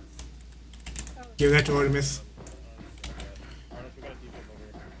defib. Give that to Artemis.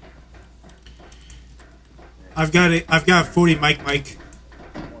 I've got 40 Mike.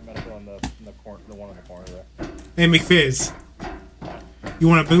 More medical in the corner, the one in the corner there. Hey McFizz. You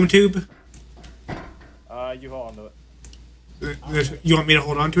want a boom tube? You hold on to it. You want me to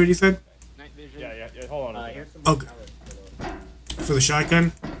hold on to it, you said? Yeah, hold on to it. Here's some Oh, pellets for the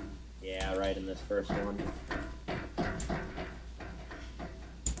shotgun? Yeah, right in this first one.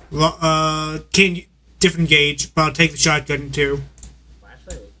 Can't different gauge, but I'll take the shotgun too. Well,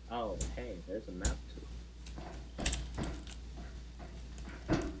 actually, oh, hey, there's a map too.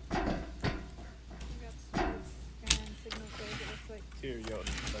 Here, yo. Oh,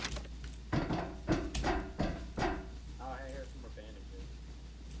 hey, here's some more bandages.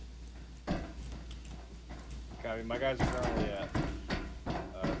 Copy. My guys are currently at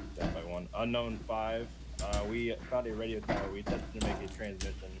death by 1. Unknown 5. We found a radio tower. We attempted to make a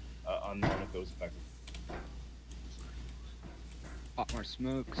transmission. Unknown if it was effective. A lot more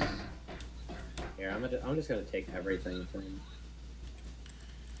smokes. Here, I'm just gonna take everything from.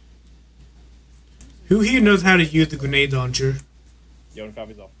 Who here knows how to use the grenade launcher? Yoden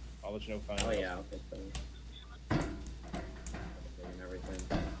copies all. I'll let you know if I know. Oh yeah, I'll take those. And everything.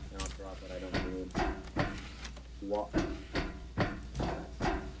 And I'll drop what I don't need. What?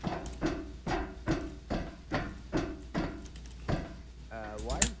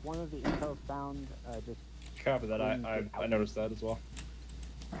 Why is one of the intel found just... Copy that. I noticed that as well.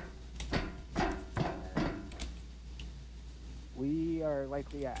 We are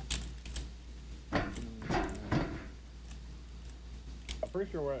likely at... I'm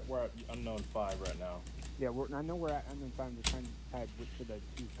pretty sure we're at unknown 5 right now. Yeah, I know we're at unknown 5. We're trying to decide which of the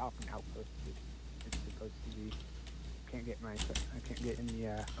two Falcon outposts it's supposed to be. I can't get any,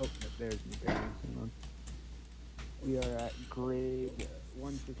 oh, no, there's the bearings. Hang on. We are at grade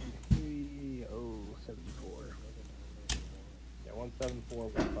 153.074. Yeah,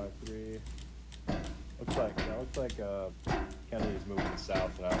 174.153. Looks like Kennedy's moving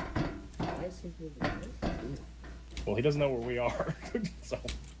south now. Why is he moving north? Well, he doesn't know where we are, so.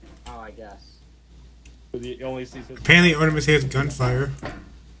 Oh, I guess. He only sees his. Apparently Artemis hears gunfire.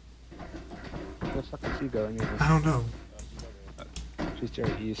 Where the fuck is he going? I don't know. She's to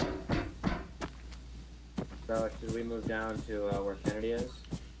our east. So, should we move down to where Kennedy is?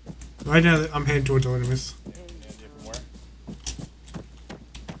 Right now I'm heading towards Artemis. Any idea from where?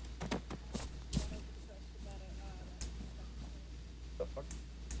 The fuck?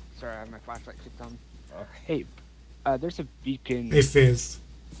 Sorry, I have my flashlight kicked on. Oh. Hey, there's a beacon. Hey Fizz.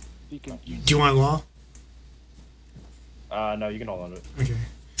 Beacon. Do you want law? No, you can hold on to it. Okay.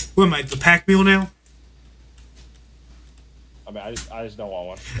 What am I, the pack mule now? I mean, I just don't want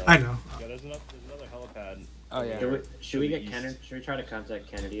one. So. I know. Yeah, there's another helipad. Oh yeah. Should we get Kennedy? Should we try to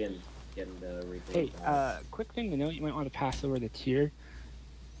contact Kennedy and get him to refill? Hey, quick thing to note, you might want to pass over the tier.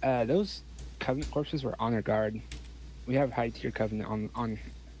 Those Covenant corpses were honor guard. We have high tier Covenant on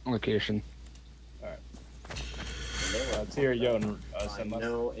location. Alright. Tier yo and send us.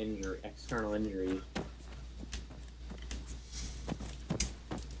 No external injuries.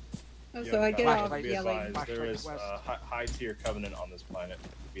 Oh, so I get off Be yelling. advised, there is high tier Covenant on this planet.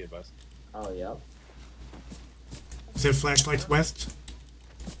 Be advised. Oh, yep. Is there flashlights west?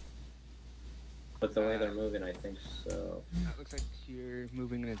 But the way they're moving, I think so. That looks like you're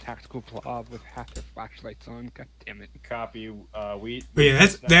moving in a tactical blob with half their flashlights on. God damn it. Copy. We. But yeah,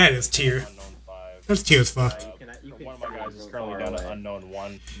 that is tier. Unknown 5. That's tier as fuck. One of my guys is currently down to unknown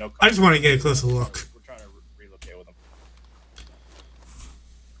 1. No. I just want to get a closer look. We're trying to relocate with them.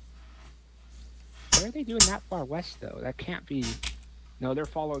 What are they doing that far west though? That can't be. No, they're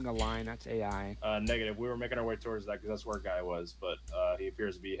following a line. That's AI. Negative. We were making our way towards that because that's where Guy was, but he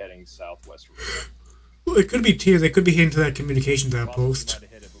appears to be heading southwest. Well, it could be tier. They could be heading to that communications outpost.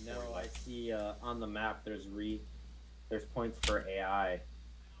 No, I see on the map there's points for AI.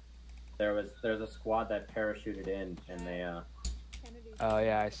 There's a squad that parachuted in and they Oh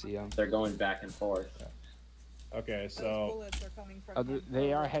yeah, I see them. They're going back and forth. Okay, so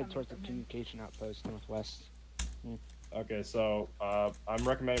they are headed towards the communication outpost northwest. Okay, so I'm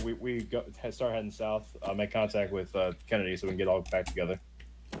recommending we start heading south. Make contact with Kennedy so we can get all back together.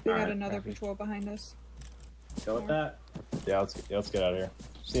 We got another patrol behind us. Go with that. Yeah, let's get out of here.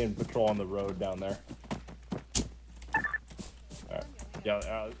 Seeing patrol on the road down there. Alright.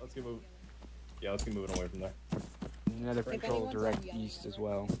 Yeah, let's get moving. Yeah, let's get moving away from there. Another patrol direct east as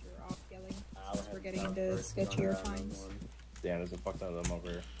well. We're getting into sketchier times. Damn, there's a fuck ton of them over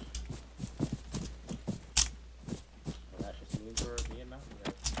here. That just means we're being mountain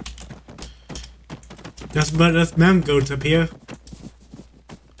guys. That's mountain goats up here.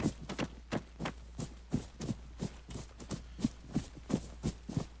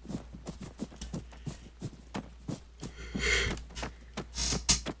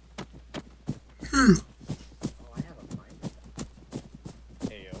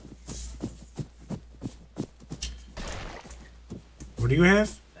 What do you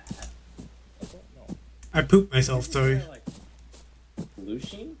have? I pooped myself, sorry.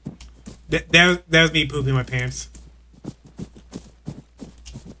 Lucian? That was me pooping my pants.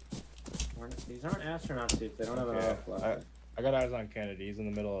 These aren't astronaut suits. They don't have an autoflow. I got eyes on Kennedy. He's in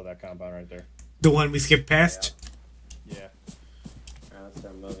the middle of that compound right there. The one we skipped past? Yeah. Alright, let's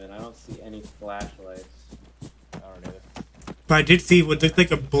start moving. I don't see any flashlights. I don't either. But I did see what looked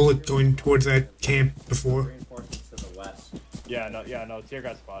like a bullet going towards that camp before. Reinforcements to the west. Yeah, no, Tier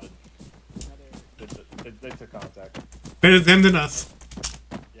got spotted. They took contact. Better them than us.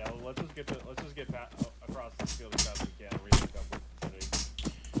 Yeah, well, let's just get across the field as fast as we can and re-pick up with Kennedy.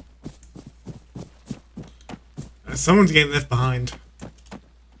 Someone's getting left behind.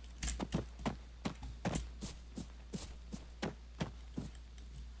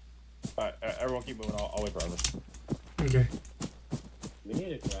 Alright, everyone keep moving. I'll wait for others. Okay. We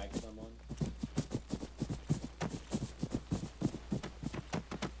need to drag someone.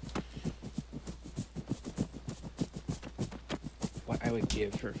 What I would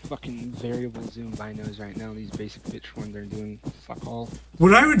give for fucking variable zoom binos right now, these basic bitch ones they're doing fuck all.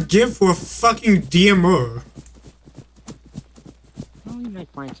 What I would give for a fucking DMR. Well, you might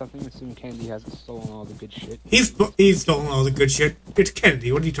find something, assuming Kennedy hasn't stolen all the good shit. He's stolen all the good shit. It's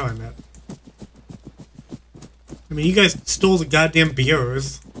Kennedy, what are you talking about? I mean, you guys stole the goddamn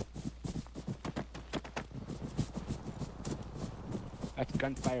beers. That's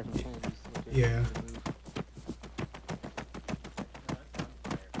gunfire from Kennedy's. Yeah.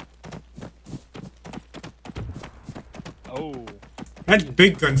 Oh. That's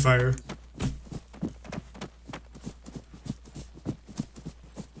big gunfire.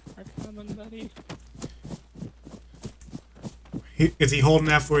 Buddy. Is he holding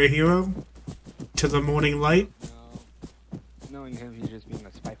out for a hero? To the morning light? No. Knowing him, he's just being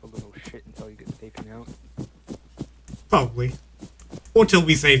a spiteful little shit until he gets taken out. Probably. Or till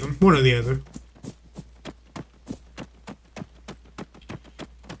we save him. One or the other.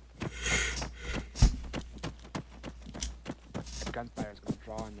 That gunfire's gonna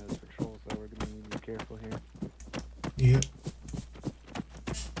draw on those patrols, so we're gonna need to be careful here. Yeah.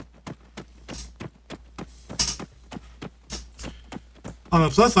 On the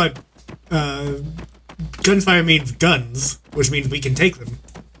plus side, gunfire means guns, which means we can take them.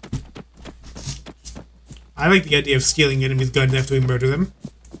 I like the idea of stealing enemies' guns after we murder them.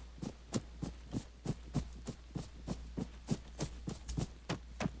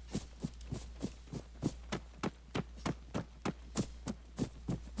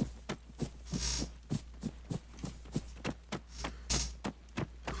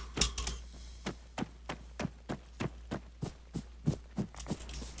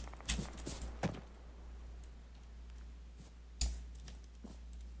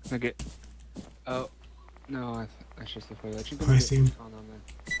 Okay. Oh, no, that's just the foliage. I see him.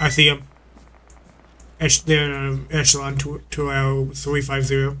 I see him. They're in echelon to our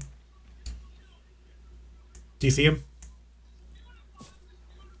 350. Do you see him?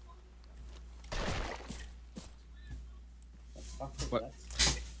 What?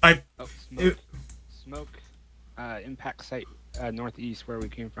 I. Oh, smoke. Smoke. Impact site northeast where we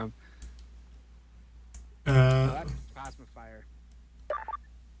came from. That's plasma fire.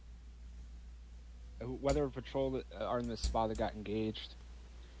 Weather patrol are in this spot that got engaged.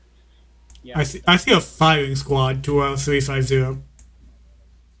 Yeah. I see a firing squad to our 350.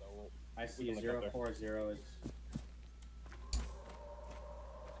 I see 040 is.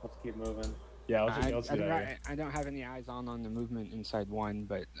 Let's keep moving. Yeah, let's get out of here. I don't have any eyes on the movement inside 1,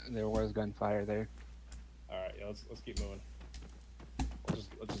 but there was gunfire there. Alright, yeah, let's keep moving. Let's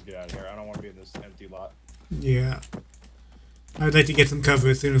just get out of here. I don't want to be in this empty lot. Yeah. I'd like to get some cover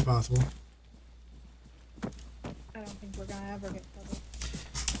as soon as possible. I don't think we're gonna ever get covered.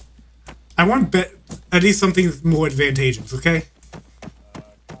 I want at least something more advantageous, okay?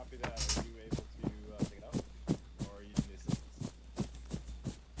 Copy that. Are you able to take it out? Or are you need assistance?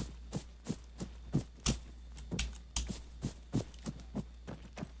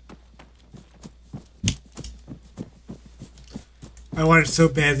 I wanted so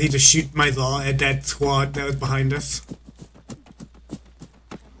badly to shoot my law at that squad that was behind us.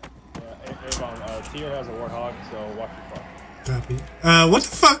 Avon, Tier has a Warthog, so watch your front. Copy. What the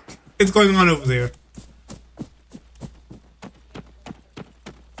fuck is going on over there?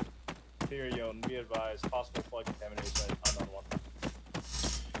 Tier, be advised, possible flood contamination, unknown one.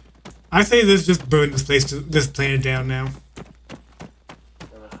 I say let's just burn this planet down now.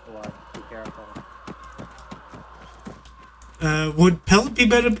 There was flood. Be careful. Would pellet be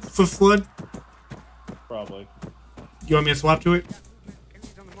better for flood? Probably. You want me to swap to it?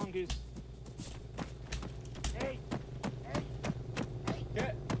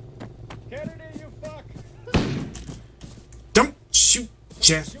 Kennedy, you fuck! Don't shoot,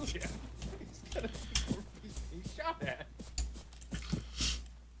 Jeff. He's shot at.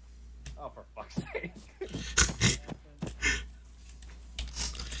 Oh, for fuck's sake.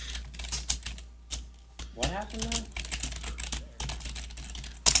 What happened there?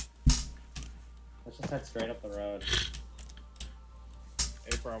 Let's just head straight up the road.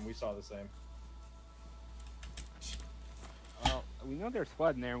 Abram, we saw the same. Well, we know there's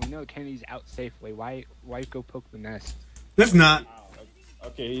flood in there. We know Kennedy's out safely. Why go poke the nest? Let's not.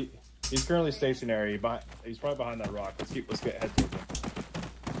 Okay, he's currently stationary. He's probably behind that rock. Let's get head towards him.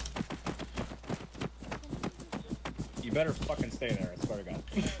 You better fucking stay there. I swear to God.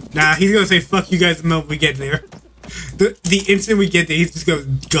 Nah, he's gonna say fuck you guys the moment we get there. The instant we get there, he's just gonna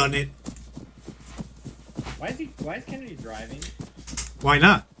gun it. Why is Kennedy driving? Why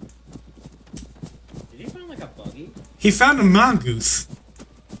not? Did he find like a buggy? He found a mongoose.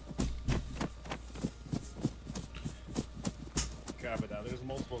 Copy that. There's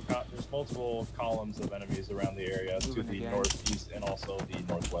multiple columns of enemies around the area to the northeast and also the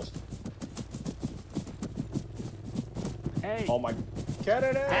northwest. Hey! Oh my...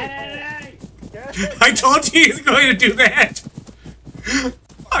 Kennedy! Hey! I told you he's going to do that!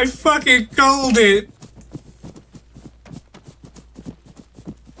 I fucking called it!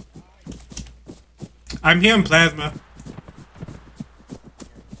 I'm here in plasma.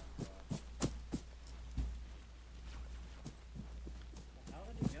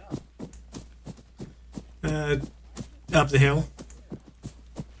 Up the hill.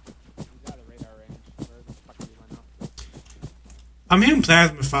 I'm hearing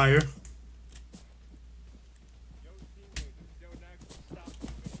plasma fire.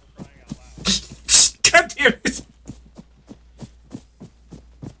 God damn it!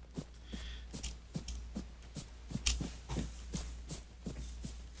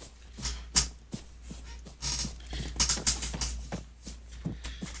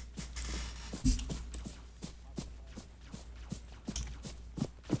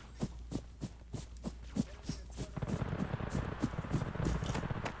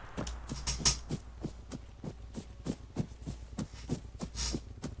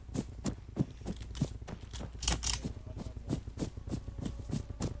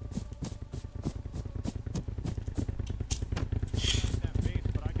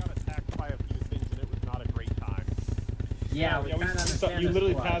 Yeah, we kind of understand you this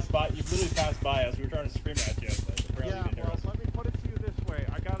literally flood. passed by. You literally passed by us. We were trying to scream at you. But apparently Yeah, you didn't hear well, us. let me put it to you this way.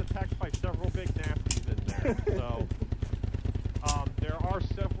 I got attacked by several big nasties in there, so there are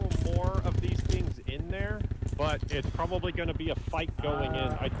several more of these things in there, but it's probably going to be a fight going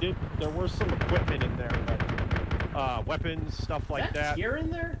in. There were some equipment in there, but weapons, stuff like Is that. Here in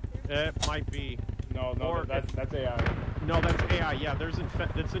there? It might be. No, Or- that's AI. No, that's AI. Yeah,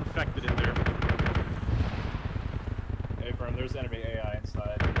 it's infected in there. Hey, Firm, there's enemy AI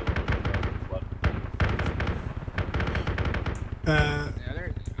inside. Yeah,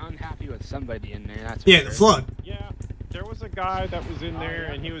 they're unhappy with somebody in there. That's Yeah, for the sure. flood. Yeah, there was a guy that was in there,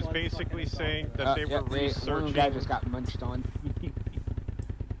 and he was basically saying that they were One researching guy just got munched on.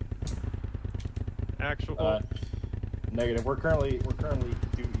 actual. Negative. We're currently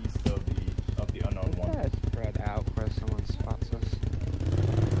due east of the unknown one. Yeah, spread out where someone spots us.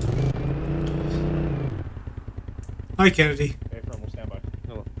 Hi, Kennedy. Hey, Firm, we'll stand by.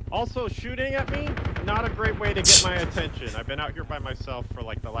 Also, shooting at me, not a great way to get my attention. I've been out here by myself for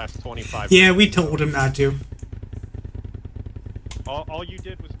like the last 25 Yeah, minutes. we told him not to. All you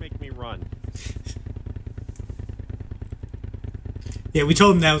did was make me run. Yeah, we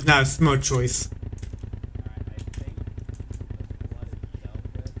told him that was not a smart choice.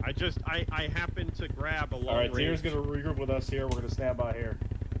 I happened to grab a long Alright, range. Tier's gonna regroup with us here. We're gonna stand by here.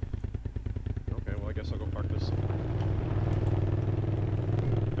 Okay, well I guess I'll go park this.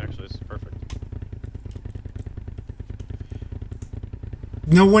 Actually, this is perfect.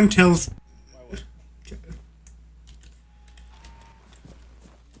 No one tells.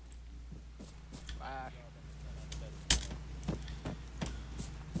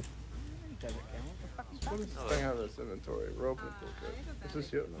 What does this thing have in its inventory? Rope and toolkit. Is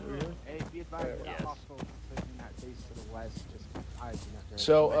this you? Over here? Hey, be advised, Yeah. that hostile pushing that base to the west, just eyes in that direction.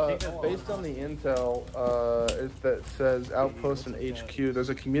 So, based on the intel, that says outpost and HQ, there's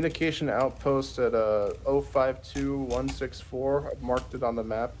a communication outpost at 052164. I've marked it on the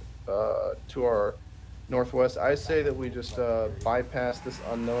map to our northwest. I say that we just bypass this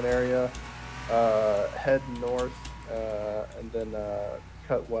unknown area, head north, and then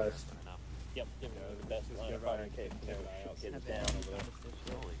cut west. Yep, the best line of fire in case gets down over there.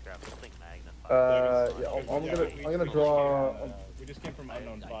 Holy crap, this thing magnifies. Yeah, I'm gonna draw. We just came from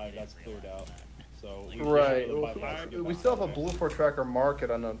unknown 5. That's cleared out. So Right. We still have a Blue 4 tracker mark at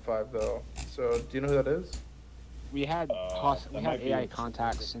unknown 5 though. So do you know who that is? We had that might be- AI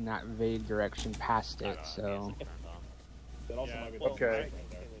contacts in that vague direction past it, so that also might be the Okay.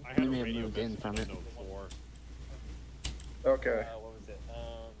 I we had may a have radio moved in message from it. on note 4. Okay. what was it?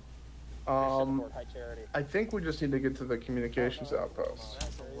 I think we just need to get to the communications outpost.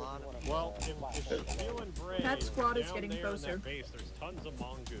 Well, if you're feeling brave, That squad is down getting there in closer. that base, there's tons of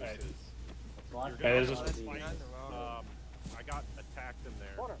mongooses. You're Hey, gonna there's have just- to fight. I got attacked in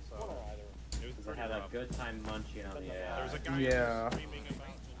there, so it was Because I pretty had a rough. good time munching on the AI. There's a guy Yeah. screaming about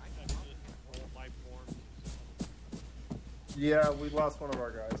infected life forms. Yeah, we lost one of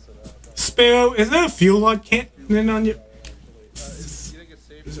our guys to that. Sparrow, is there a fuel rod cannon on you? You think it's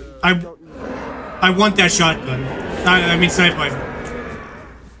safe to... I want that shotgun. I mean sniper rifle.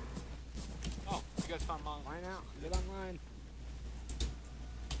 Oh, you guys found mine. Line out. Get online.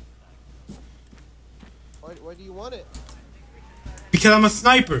 Why do you want it? Because I'm a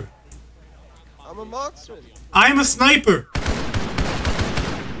sniper. I'm a marksman. I'm a sniper.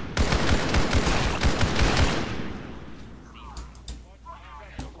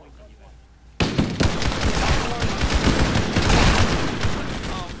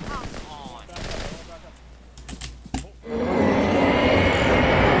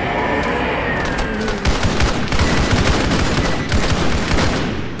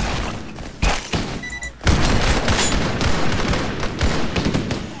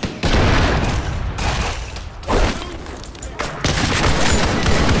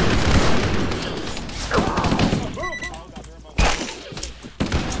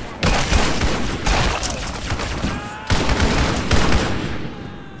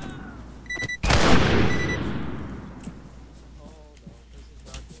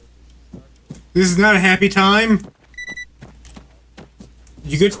 This is not a happy time.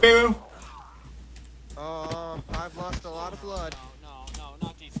 You good, Sparrow? I've lost a lot of blood. No,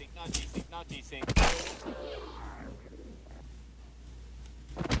 not desync, not desync, not desync.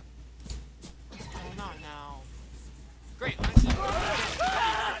 Oh, not now. Great,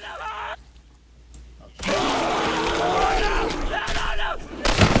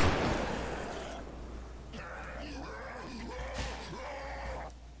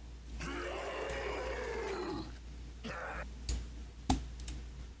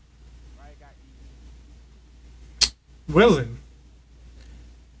 Well then.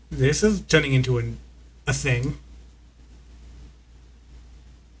 This is turning into a thing.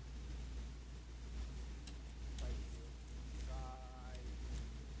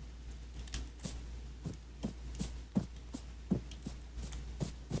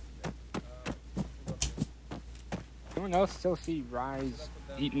 anyone else still see Rise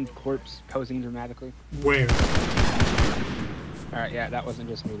eaten corpse posing dramatically? Where? Alright, yeah, that wasn't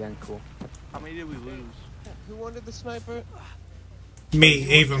just me then. Cool. How many did we lose? Who wanted the sniper? Me,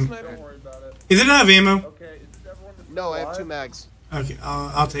 Avon. Don't worry about it. Is it not ammo? Okay, is everyone just No, I have alive? 2 mags. Okay,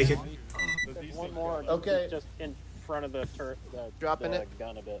 I'll take it. One more. Okay. Just in front of the Dropping it.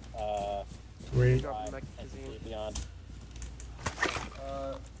 gun a bit. Wait. Dropping right, magazine. beyond.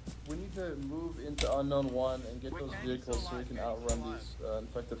 We need to move into Unknown 1 and get those vehicles so we can outrun these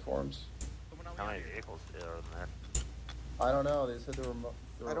infected forms. How many vehicles are there? I don't know, they said there were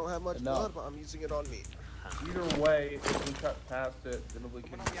I don't have much enough. blood, but I'm using it on me. Either way, if we cut past it, then we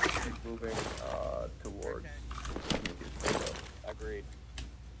can keep moving towards. Agreed.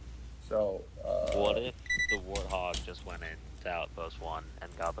 So, What if the Warthog just went into Outpost 1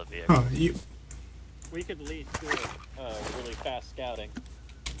 and got the vehicle? Huh, you. We could at least do really fast scouting.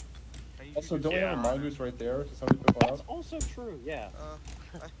 Also, don't we have a Yeah. mongoose right there? Does somebody pick one That's up? also true, yeah.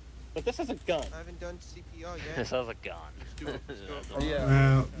 But this is a gun. I haven't done CPR yet. This has a gun.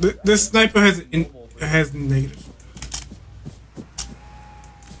 Yeah. This sniper has negative.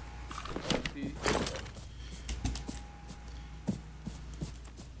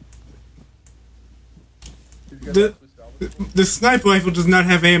 The sniper rifle does not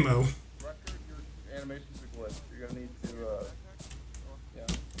have ammo. Your animations are glitched. You're gonna need to, yeah,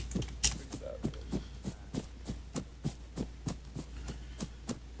 fix that.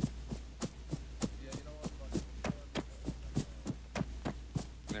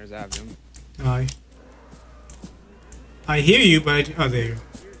 There's Avium. Hi. I hear you, but oh, there you go.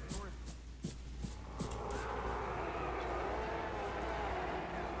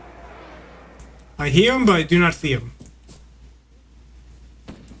 I hear him, but I do not see him.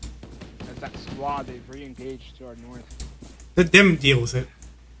 There's that squad. They've re-engaged to our north. Let them deal with it.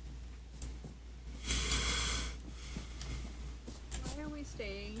 Why are we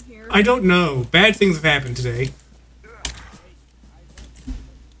staying here? I don't know. Bad things have happened today.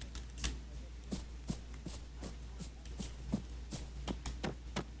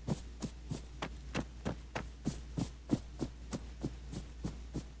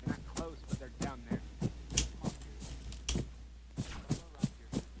 They're not close, but they're down there.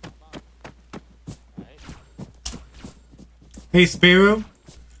 Hey, Sparrow.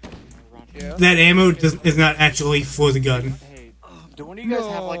 Yeah? That ammo is not actually for the gun. Hey, do one of you guys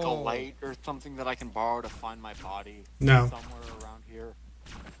have like a light or something that I can borrow to find my body? No. Somewhere around here.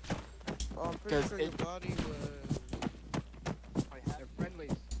 Oh, I'm pretty sure your body was... They're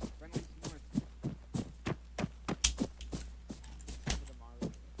friendlies. Friendlies north.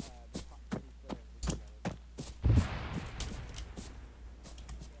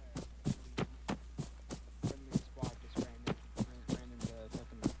 Friendly squad just ran into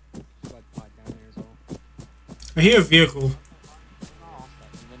fucking flood pod down there as well. I hear a vehicle. And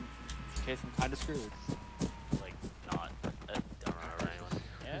then, in case I'm kind of screwed. Like, not. I don't remember anyone.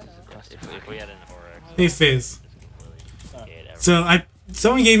 Yeah, if we had an Oryx. Hey, Fizz. So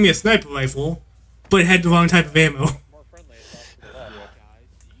someone gave me a sniper rifle, but it had the wrong type of ammo.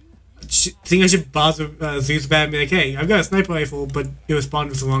 Think I should bother Zeus about it and be like, hey, I've got a sniper rifle, but it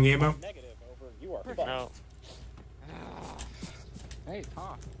responded with the wrong ammo? No. Hey,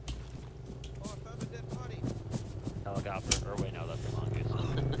 talk. Oh, I found a dead body. Helicopter. Or wait, no, that's a mongoose.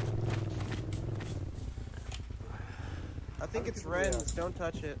 I think it's Ren's. Don't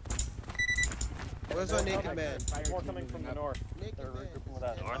touch it. Where's our naked man? More coming from the north. Naked They're man. regrouping with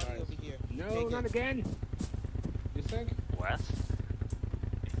us. Dead body over here. No, Naked. not again. You think? West?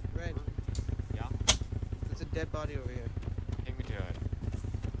 Ren. Yeah? There's a dead body over here. Take me to it.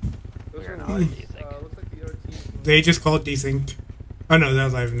 Those We're are not nice. desync. Looks like the other team. They just called desync. Oh no, that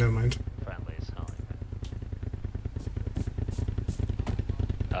was live. Never mind. Friendlies.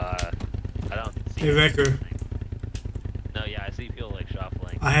 I don't see. Hey, Wrecker. No, yeah, I see people like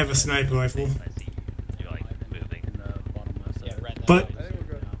shuffling. I have a sniper rifle, I see you like moving. but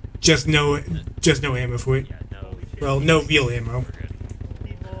just no ammo for it. Well, no real ammo.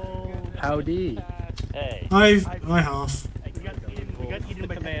 Howdy. Hey. I half. We got eaten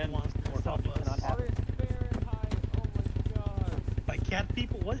by command. By cat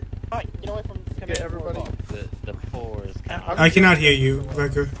people? What? Hi, get away from command. Everybody. The four is kind I cannot hear you,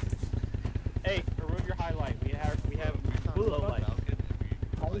 Wrecker. Hey, remove your highlight. We have low light.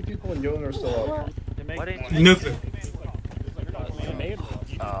 How many people in Yolen are still up? Nothing.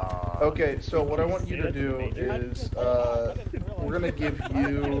 Okay, so what I want you to do is, we're gonna give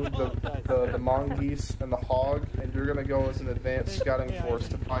you the mongoose and the hog, and you're gonna go as an advanced scouting force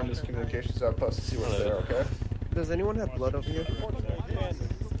to find this communications outpost to see what's there, okay? Does anyone have blood over here?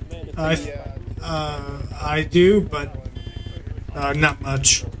 I do, but not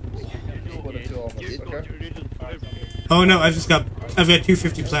much. Oh no, I've got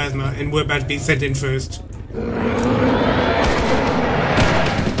 250 plasma, and we're about to be sent in first.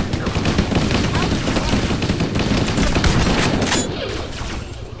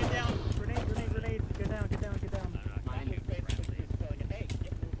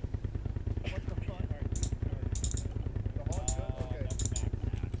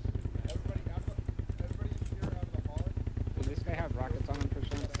 Does this guy have rockets on him,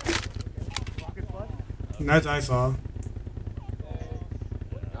 perchance? Not I saw.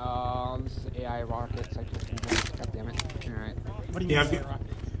 This is AI rockets. I just God damn it. Alright. What do you Yeah, mean? if you-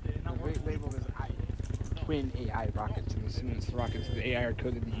 They're labeled as twin AI rockets, and as soon as the rockets the AI are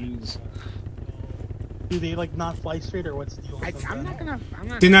coded to use. Do they like not fly straight, or what's the deal? I'm not gonna.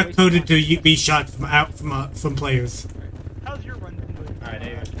 They're not coded to be shot from players. How's your run been doing? Alright,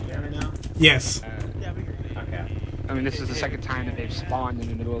 David, can you hear me now? Yes. Yeah, we hear you. Okay. I mean, this is the second time that they've spawned in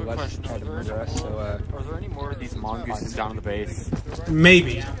the middle of us to try to murder us. So, Are there any more of these mongooses down in the base?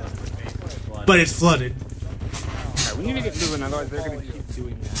 Maybe. But it's flooded. Alright, we need to get moving, otherwise they're gonna keep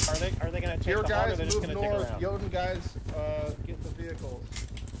doing that. Are they gonna take Here, the hog, or guys, they're just move gonna north. dig around? Yoden guys, get the vehicles.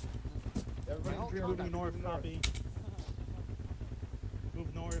 Everybody We're moving north, copy.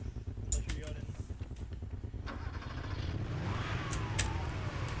 Move north, unless you're Yoden.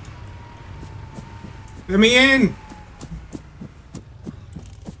 Let me in!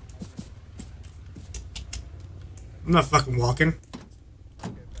 I'm not fucking walking.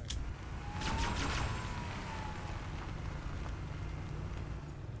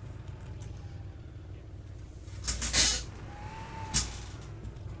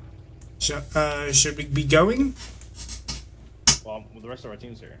 Should we be going? Well, the rest of our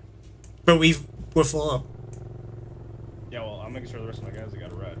team's here. But we're full up. Yeah, well, I'm making sure the rest of my guys have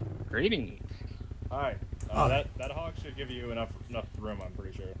got a red. Greetings. Alright. Oh. That hog should give you enough room, I'm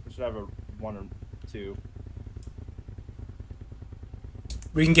pretty sure. We should have a 1 or 2.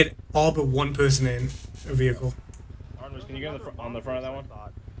 We can get all but one person in a vehicle. Artemis, can you get on the front of that one?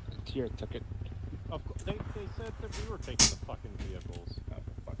 Tier took it. Of course, they said that we were taking the fucking vehicles. Oh,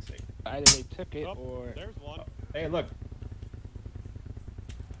 for fuck's sake. Either they took it or. There's one. Hey, look.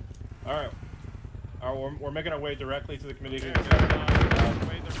 Alright. We're making our way directly to the committee.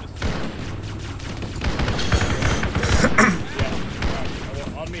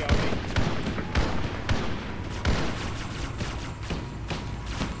 On me. Usually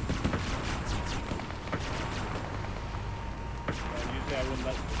I wouldn't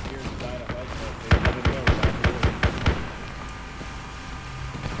let the deers die at light, but they never know without the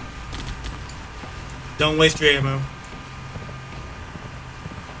Don't waste your ammo.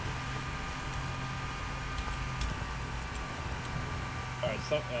 Alright,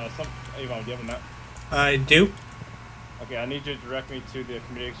 Avon, do you have a map? I do. Okay, I need you to direct me to the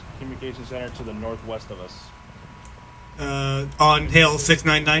communication center to the northwest of us. On Hill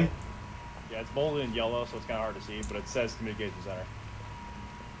 699. Yeah, it's bolded in yellow, so it's kind of hard to see, but it says communication center.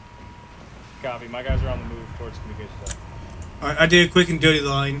 Copy. My guys are on the move towards communication center. I did a quick and dirty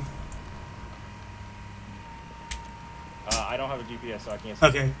line. I don't have a GPS, so I can't see.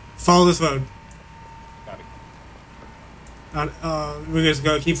 Okay, follow this road. Copy. We're just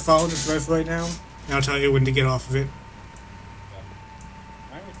gonna keep following this road right now, and I'll tell you when to get off of it.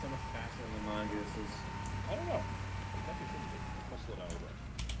 Why are we so much faster than the mongooses? I don't know. Must slow down a bit.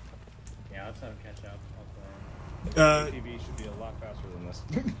 Yeah, let's have a catch up. ATV should be a lot faster than this.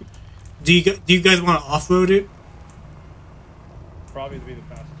 Do you guys want to off-road it? Probably to be the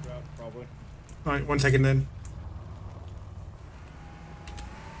fastest route, probably. All right, 1 second then.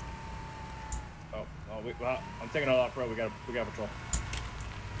 Well, I'm taking it off road. We got patrol.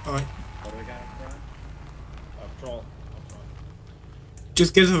 All right. What do we got up front? Patrol.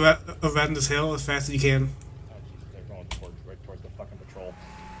 Just get around this hill as fast as you can. Oh, Jesus, they're going right towards the fucking patrol.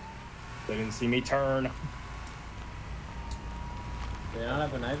 They didn't see me turn. Do they not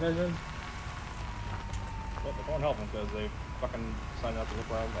have a night vision? Well, they won't help them because they fucking signed up to look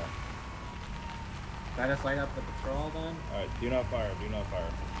where I'm going. Can I just light up the patrol then? Alright, do not fire. Do not fire.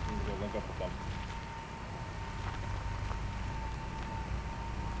 We need to go link up with them.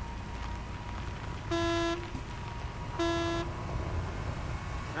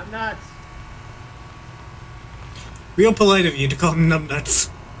 I'm nuts! Real polite of you to call them numbnuts.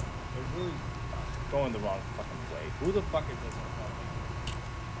 They're really going the wrong fucking way. Who the fuck is this?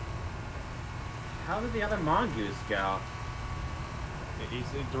 How did the other mongoose go? He's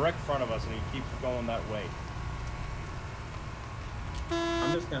in direct front of us and he keeps going that way.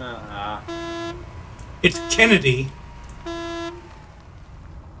 I'm just gonna, It's Kennedy.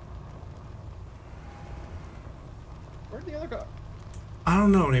 I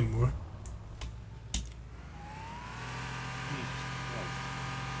don't know anymore.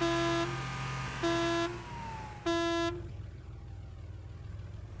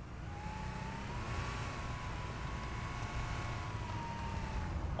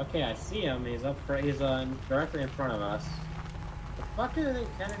 Okay, I see him. He's up for. He's directly in front of us. The fuck do you think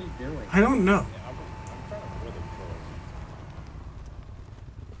Kennedy doing? I don't know. Yeah, I'm trying to really kill it.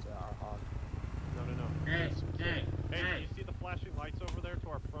 It's our hog. No. Hey, Hey, do you see the flashing lights over there to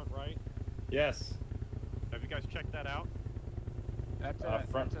our front right? Yes. Have you guys checked that out? That's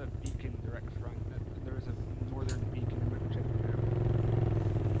front. that's a beacon direct front. There was a northern beacon. I'm gonna check it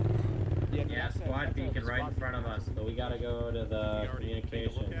out. Yeah, squad beacon right in front of us, but we gotta go to the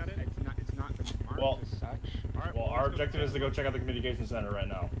communications. It's not marked Well, as such. well, our objective is to go check out the communication center right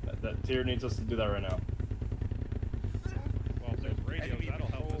now. That tier needs us to do that right now. Well, if there's radios, that'll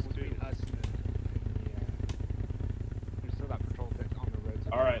help us too. There's still that patrol bit on the roads.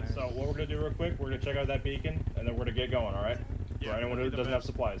 Alright, so what we're gonna do real quick, we're gonna check out that beacon, and then we're gonna get going, alright? Yeah, For anyone who doesn't have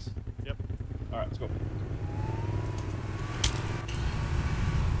supplies. Yep. Alright, let's go.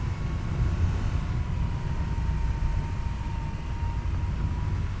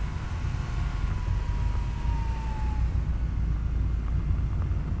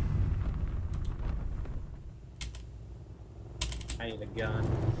 I need a gun.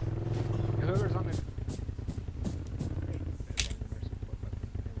 Whoever's on the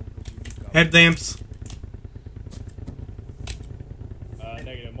Headlamps.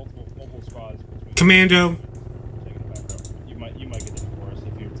 Negative. Multiple squads. Commando. Taking it back up. You might get it for us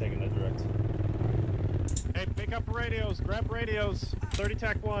if you're taking that direct. Hey, pick up radios. Grab radios. 30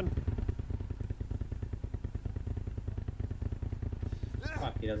 TAC 1.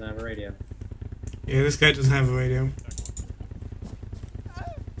 Fuck, he doesn't have a radio. Yeah, this guy doesn't have a radio.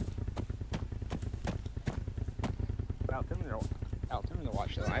 Altimeter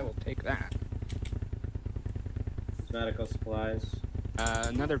watch, though. I will take that. Medical supplies.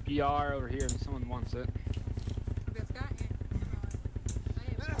 Another BR over here, and someone wants it.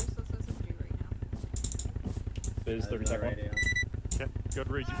 Biz 30 TAC 1. Okay, good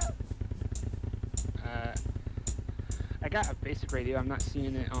region. I got a basic radio. I'm not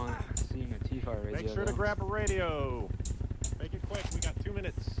seeing it on. Seeing a T-Far radio. Make sure to grab a radio. Make it quick. We got 2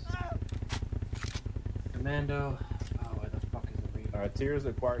 minutes. Commando. Oh, where the fuck is the radio? Alright, tiers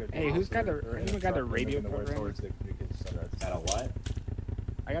acquired. Hey, who's got the? Anyone got the radio program? Towards the communication center. Got a what?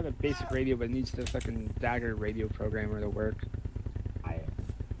 I got a basic radio, but it needs the fucking Dagger radio programmer to work. I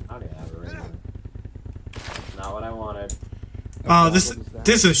don't even have a radio. Not what I wanted. Oh, this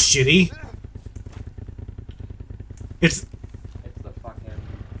is shitty. It's the fucking.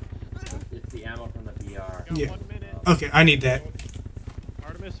 It's the ammo from the BR. yeah. Okay, I need that.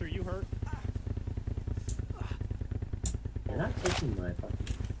 Artemis, are you hurt? You're not taking my fucking.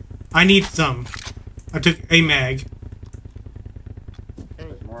 I need some. I took a mag. Hey,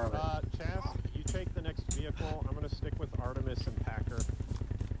 Chaz, you take the next vehicle. I'm gonna stick with Artemis and Packer.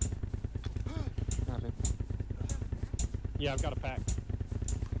 Nothing. Yeah, I've got a pack.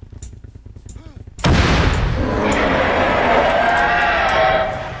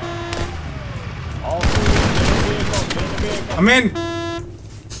 I'm in.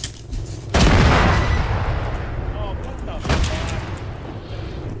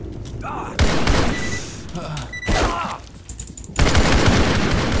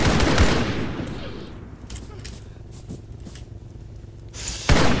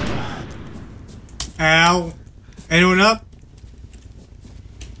 Ow. Anyone up?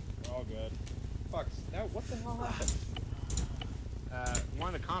 We're all good. Fuck. Now, what the hell happened?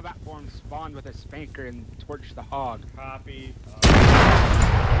 One of the combat forms spawned with a spanker and torched the hog. Copy.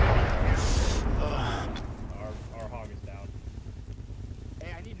 Our hog is down.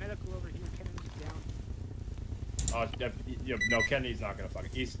 Hey, I need medical over here. Kennedy's down. No, Kennedy's not gonna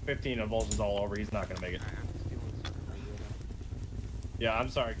fucking. He's 15 avulsions all over. He's not gonna make it. Yeah, I'm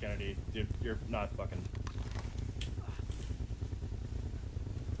sorry, Kennedy. You're not fucking.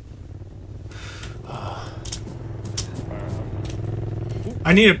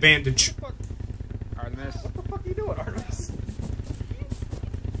 I need a bandage. Artemis. What the fuck are you doing, Artemis?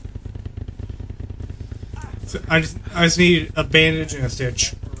 So I just need a bandage and a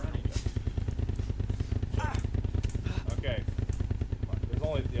stitch. Okay. There's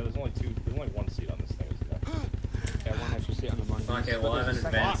only one seat on this thing, isn't there? Yeah, one extra seat on the mongoose. Okay, well, I have an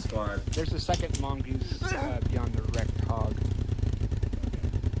advanced squad. There's a second mongoose beyond the wrecked hog.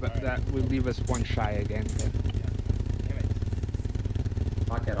 But that would leave us one shy again.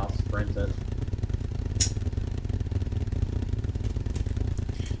 Fuck it, I'll sprint it.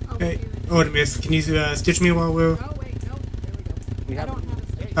 Hey, Artemis, can you stitch me while we're... Oh, wait, no. There we go. We I have. don't have a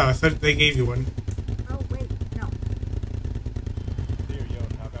stick. Oh, I thought they gave you one. Oh wait, no. Here, yo,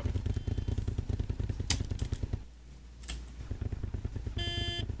 how about we?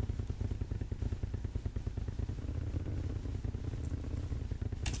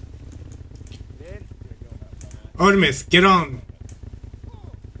 Artemis, get on.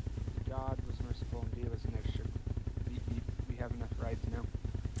 God was merciful and gave us an extra. We have enough rides now.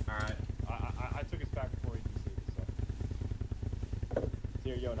 Alright. I took us back before you DC, so.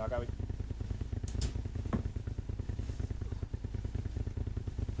 Here, yo, now got me.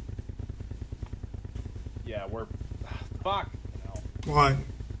 Yeah, we're. Fuck! No. What?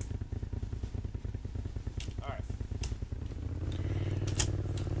 Alright.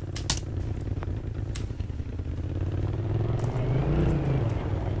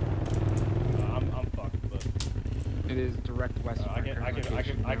 I'm fucked, but. It is direct west. I can pack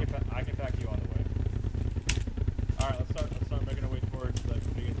you on the way. Alright, let's start making our way towards the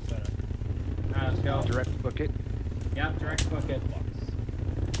beginning center. Alright, let's go. Direct book it. Yep, direct book it.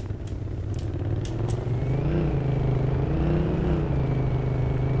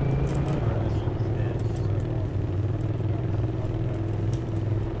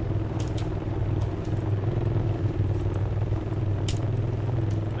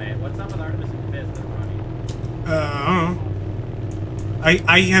 Wait, what's up with Artemis and Fizz that are running? I don't know.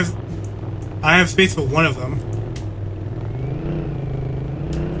 I have space for one of them.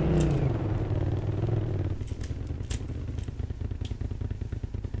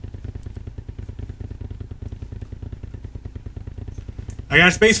 I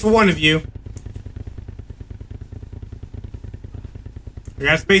got space for one of you. I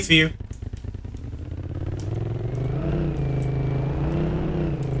got space for you.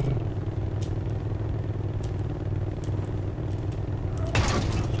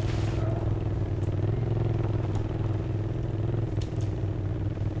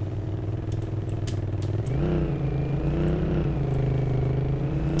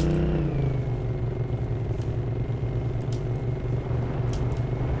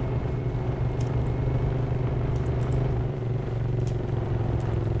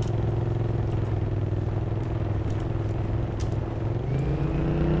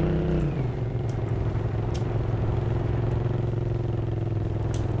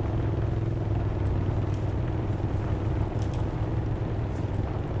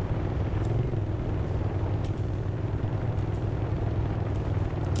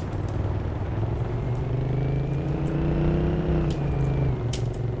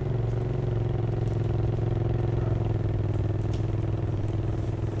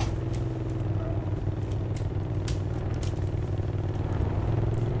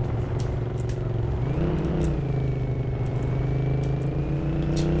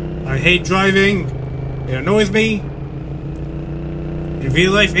 I hate driving. It annoys me. In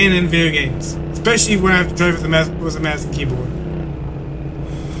real life and in video games. Especially when I have to drive with a mouse and keyboard.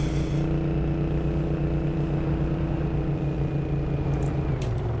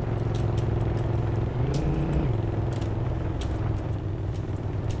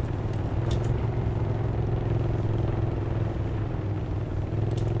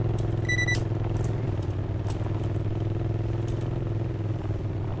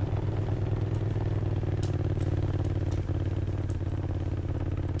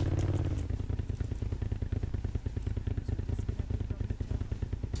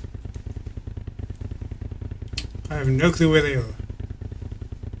 I have no clue where they are.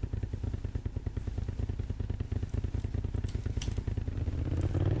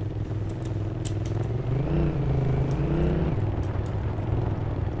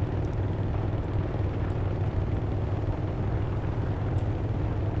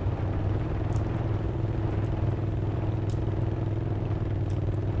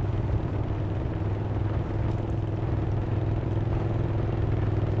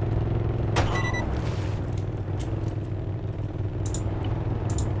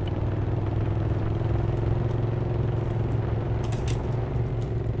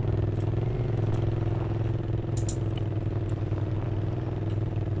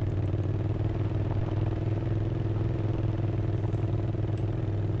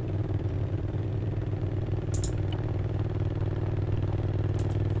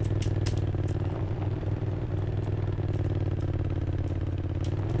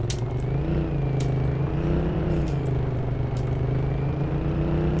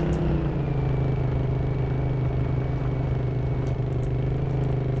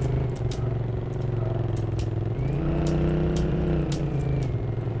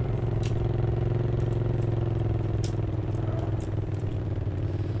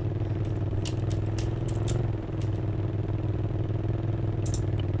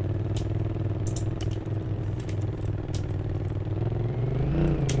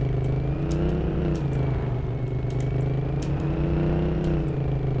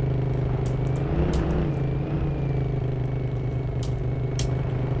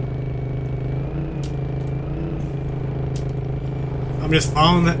 I'm just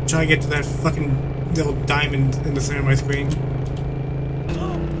following that, trying to get to that fucking little diamond in the center of my screen.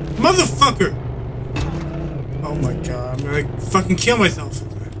 Motherfucker! Oh my god, I'm gonna fucking kill myself.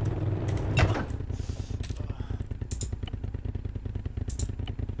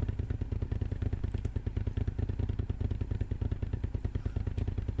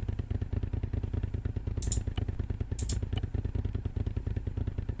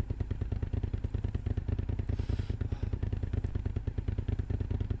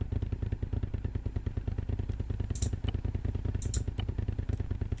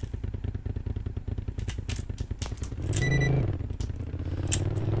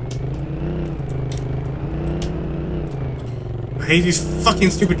 I hate these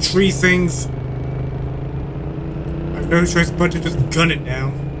fucking stupid tree things. I've no choice but to just gun it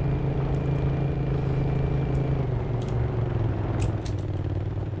down.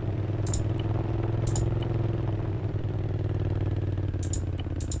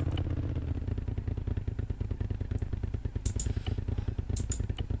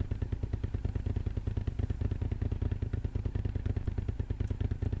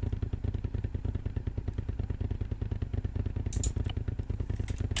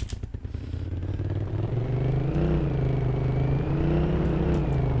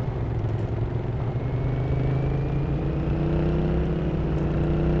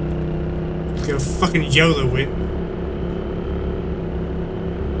 Gonna fucking YOLO it.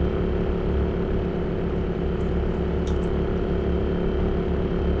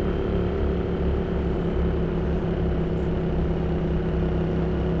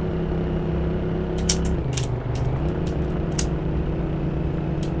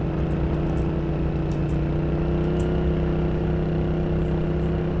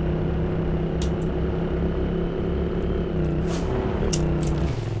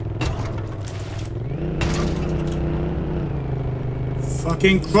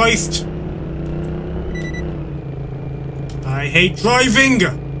 Fucking Christ! I hate driving!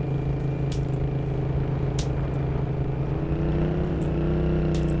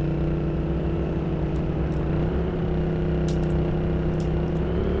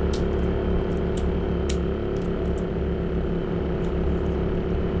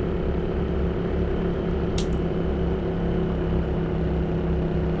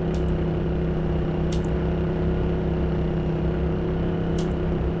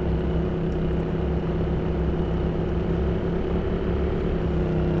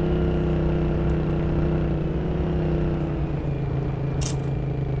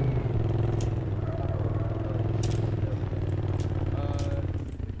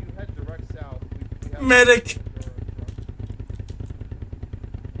 Medic!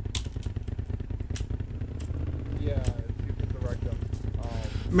 Yeah, if you can direct them.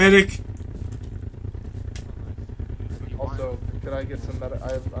 Medic! Also, could I get some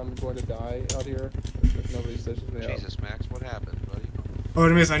I'm going to die out here if nobody stitches me up. Jesus, Max, what happened, buddy?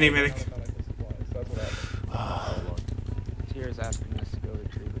 Artemis, I need medic. That's what happened. Tier's asking us to go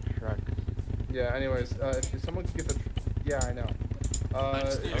retrieve the truck. Yeah, anyways, if someone could get the... Yeah, I know.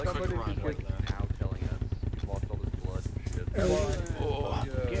 If somebody could get... Now killing us. He's lost all his blood and shit.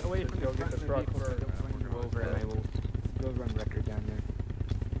 Get away from go the get the truck first. Run you over and I will go run record down there.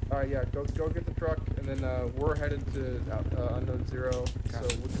 Alright, yeah, go get the truck, and then we're headed to Unknown Zero, so we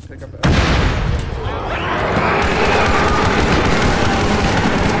can pick up the...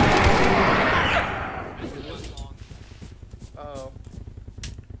 Oh.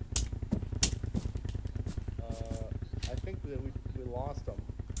 I think that we lost them.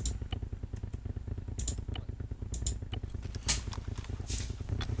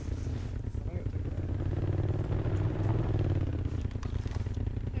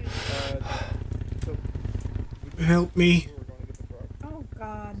 Help me. Oh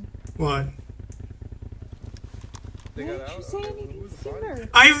God. What? Why didn't you say anything sooner?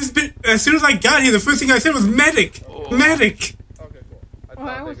 As soon as I got here, the first thing I said was medic! Medic! Okay, cool. Well,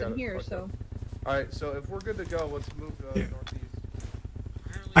 I wasn't here, so. Alright, so if we're good to go, let's move to northeast.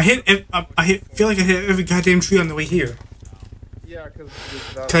 Feel like I hit every goddamn tree on the way here. Yeah, because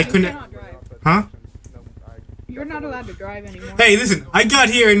I couldn't. Huh? You're not allowed to drive anymore. Hey, listen, I got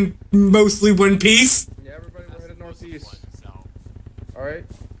here in mostly one piece. Yeah, everybody, we're headed northeast. Alright?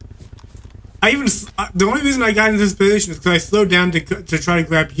 The only reason I got into this position is because I slowed down to try to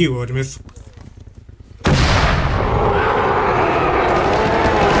grab you, Artemis.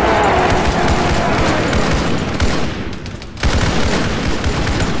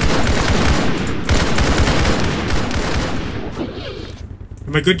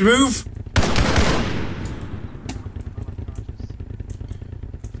 Am I good to move?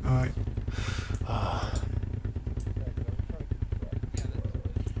 Alright.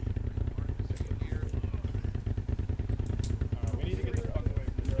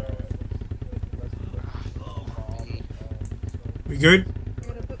 good? I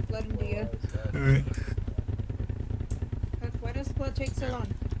gotta put blood into you. Alright. Why does blood take so long?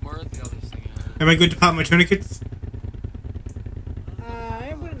 Where are the others thing at? Am I good to pop my tourniquets?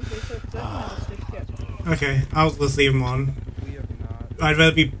 I wouldn't say so, because I don't have a stick yet. Okay, I'll just leave them on. We have not. I'd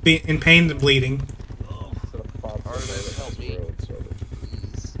rather be in pain than bleeding. Artemis, help me.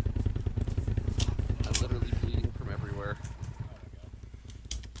 Please. I'm literally bleeding from everywhere.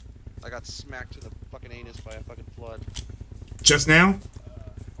 I got smacked in the fucking anus by a fucking flood. Just now?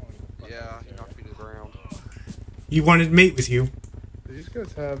 Yeah, he knocked me to the ground. You wanted mate with you. Do these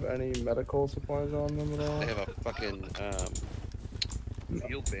guys have any medical supplies on them at all? They have a fucking,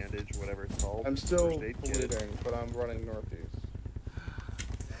 field bandage, whatever it's called. I'm still First aid kit. bleeding, but I'm running northeast.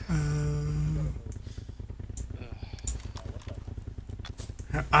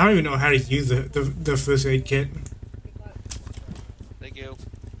 I don't even know how to use the first aid kit. Thank you.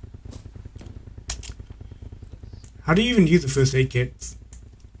 How do you even use the first aid kit?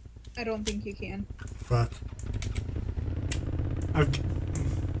 I don't think you can. Fuck.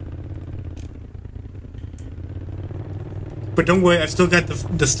 But don't worry, I've still got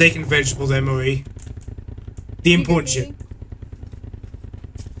the steak and vegetables, Emery. The important shit.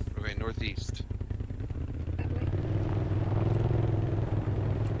 Okay, northeast.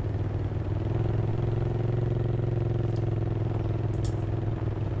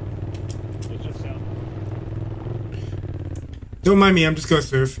 It's just south. Don't mind me, I'm just gonna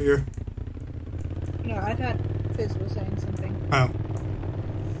surf here. No, I thought Fizz was saying something. Oh.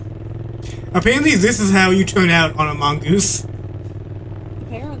 Apparently this is how you turn out on a mongoose.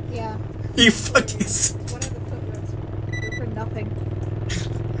 Apparently, yeah. You fucking... What are the footprints? They're for nothing.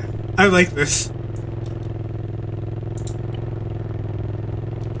 I like this.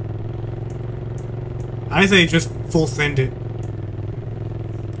 I say just full send it.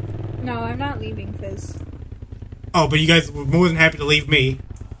 No, I'm not leaving Fizz. Oh, but you guys were more than happy to leave me.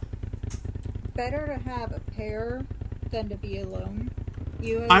 Better to have a pair than to be alone.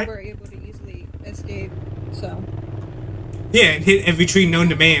 You were able to easily escape, so. Yeah, and hit every tree known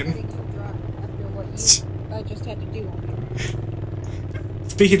to man. After what I just had to do on you.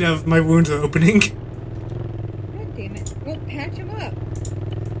 Speaking of, my wounds are opening. God damn it. Well, patch them up.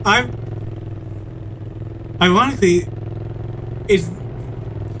 Ironically, it's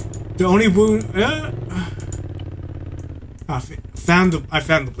the only wound. I found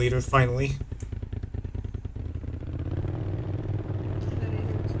the bleeder finally.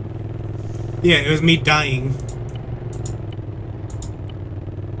 Yeah, it was me dying.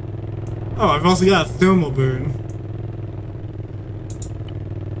 Oh, I've also got a thermal burn.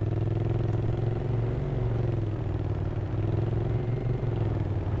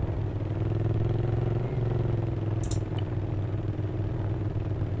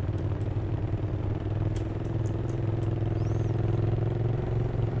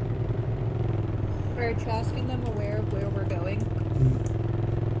 Are Trask and them aware of where we're going?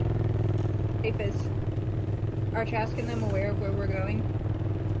 Hey Fizz. Are Trask and them aware of where we're going?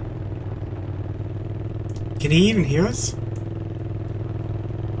 Can he even hear us?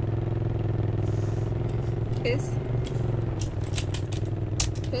 Fizz?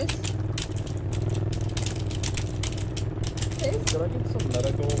 Fizz? Fizz? Could I get some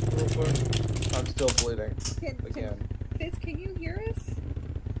medical real quick? I'm still bleeding. Again. Fizz, can you hear us?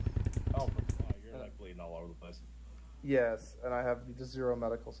 Oh, you're like bleeding all over the place. Yes, and I have just 0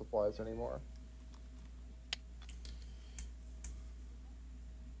 medical supplies anymore.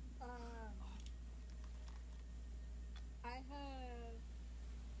 I have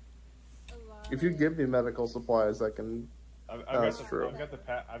a lot. If you give me medical supplies, I can. I've That's got true. I've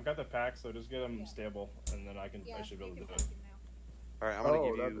got the pack, so just get them stable, and then I should be able to do it. Alright, I'm gonna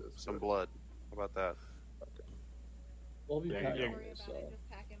give you some blood. How about that? We'll be Yeah, packing yeah. it, so.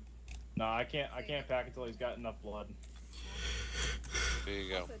 No, I can't pack until he's got enough blood. There you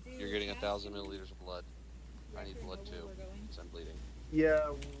go. You're getting 1,000 milliliters of blood. I need blood too, because I'm bleeding.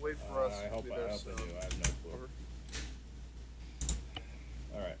 Yeah, wait for us. I hope to I do hope this, they do. I have no clue.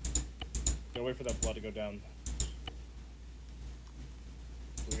 Alright. Gotta wait for that blood to go down.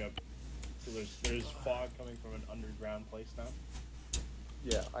 So there's fog coming from an underground place now.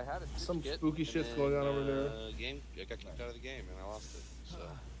 Yeah, I had it. Some spooky shit's going on over there. Game, I got kicked out of the game and I lost it. So.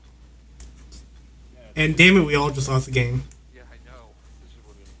 And damn it, we all just lost the game. Yeah, I know. This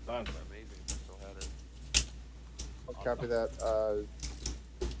would have been amazing if I still had it. I'll copy that.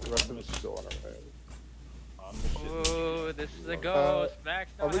 The rest of us is still on our way. Oh, this is a ghost. Max,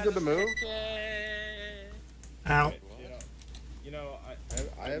 Are we good to move? Ow. You know,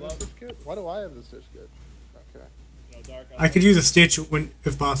 I have a stitch kit? Why do I have the stitch kit? Okay. I could use a stitch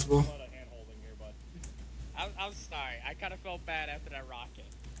if possible. I'm sorry. I kind of felt bad after that rocket.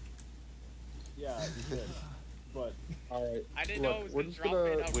 Yeah, you did. But alright. I didn't know it was we're gonna just drop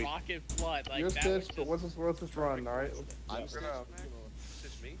gonna- in a rocket flood. Like You're that was stitched, but let's just run, alright? I'm We're stitched, gonna- Mac.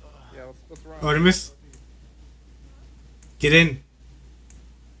 Stitch me. Yeah, let's run. Artemis, get in.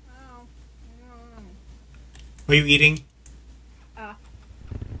 Are you eating? Huh?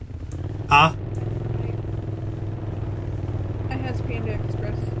 I had Panda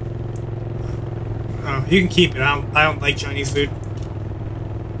Express. Oh, you can keep it. I don't like Chinese food.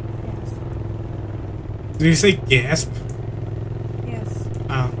 Did you say gasp? Yes.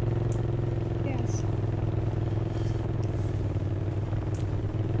 Oh. Yes.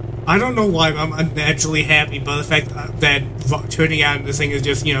 I don't know why I'm unnaturally happy by the fact that turning out this thing is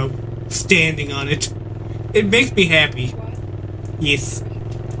just, you know, standing on it. It makes me happy. Yes.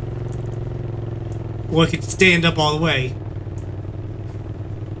 Or it could stand up all the way.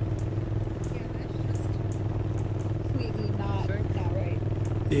 Completely not right.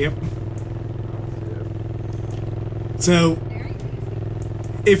 Yep. So,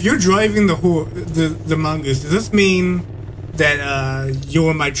 if you're driving the mongoose, does this mean that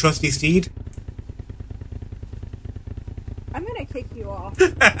you're my trusty steed? I'm gonna kick you off.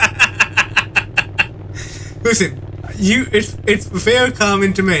 Listen, it's a fair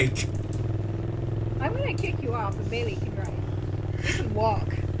comment to make. I'm gonna kick you off, and Bailey can drive. You can walk.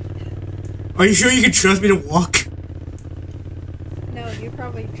 Are you sure you can trust me to walk? No, you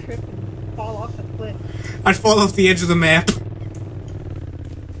probably trip and fall off the cliff. I'd fall off the edge of the map.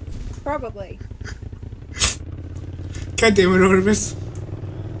 Probably. God damn it, Artemis.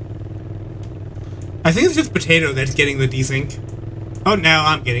 I think it's just Potato that's getting the desync. Oh, now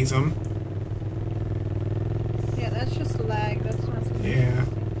I'm getting some. Yeah, that's just a lag. That's not something. Yeah.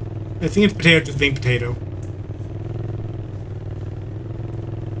 I think it's Potato just being Potato.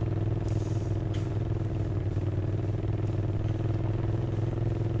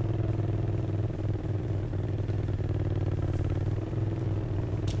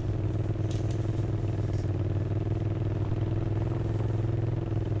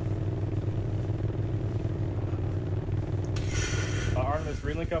 Artemis,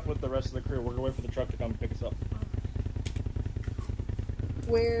 relink up with the rest of the crew. We're gonna wait for the truck to come pick us up.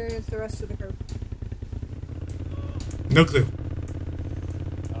 Where's the rest of the crew? No clue.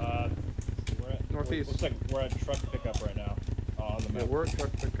 We're at Northeast. Looks like we're at truck pickup right now. On the map. Yeah, we're at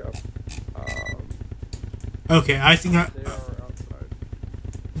truck pickup. Okay, I think they are outside.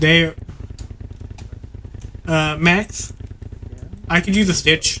 They. Max? I could use a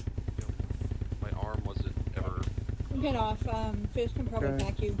stitch. My arm wasn't ever. Get off. Fish can probably Okay.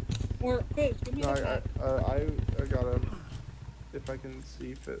 pack you. Or Fish, give me No, the pack. I gotta. If I can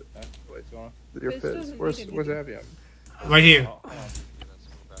see fit. Wait, so on. Your Fizz Fizz. doesn't Where's need it, where's does he? Avian? Right here.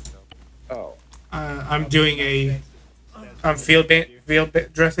 Oh. I'm doing a. I'm field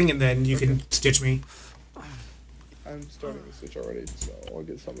dressing, and then you can stitch me. I'm starting the stitch already, so I'll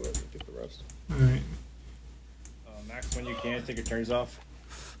get some of it and get the rest. Alright. Max, when you can, take your turns off.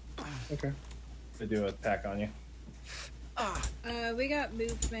 Okay. To do a pack on you. We got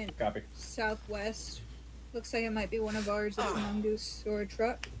movement Copy. southwest. Looks like it might be one of ours. It's a mongoose or a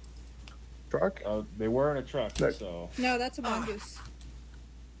truck. Truck? They were in a truck, That- so. No, that's a mongoose.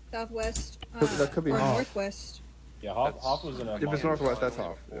 Southwest. That could be or Hoff. northwest. Yeah, Hoff was in a. If it's northwest, that's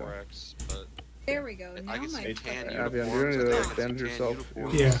Hoff. 4X, but There we go. Now I can my say tan Avian, uniforms. you're gonna I think like bend tan yourself.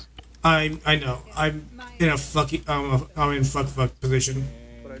 uniforms. Yeah. I know. I'm in a fucking. I'm in fuck position.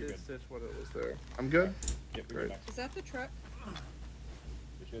 But I did stitch what it was there. I'm good? Yep, Great. Is that the truck?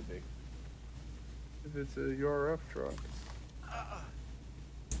 It should be. If it's a URF truck.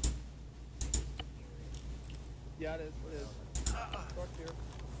 Yeah, it is. It is. Truck here.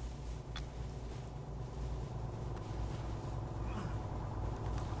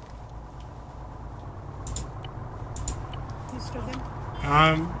 You still good?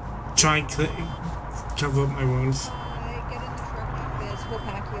 I'm trying to cover up my wounds. Alright, get in the truck like this. We'll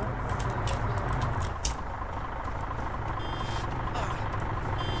pack you.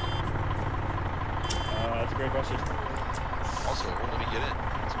 That's a great question. Also, it won't let me get in.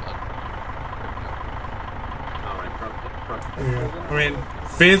 That's fun. Alright, truck. Yeah. I mean,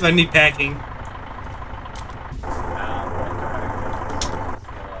 Fizz, I need packing.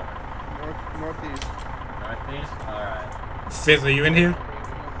 Northeast. Northeast? Alright. Fizz, are you in here?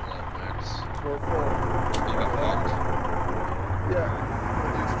 We're full. You got locked. Yeah.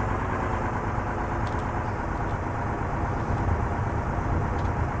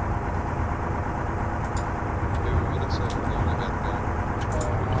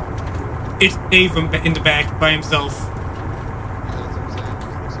 It's Dave in the back by himself.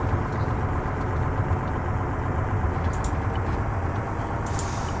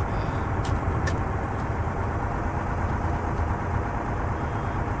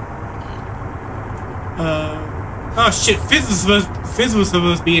 Oh shit, Fizz was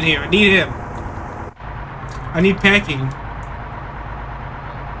supposed to be in here. I need him. I need packing.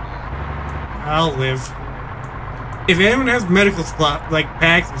 I'll live. If anyone has medical supply, like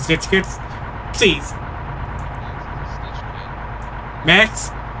packs and stitch kits, please.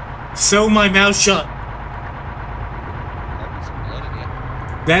 Max, sew my mouth shut.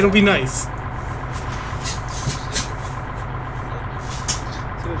 That'll be nice.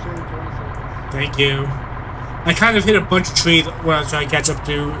 Thank you. I kind of hit a bunch of trees when I was trying to catch up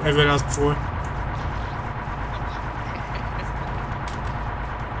to everyone else before.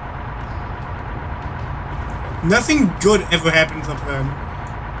 Nothing good ever happens up then.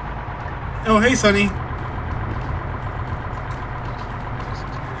 Oh, hey, Sonny.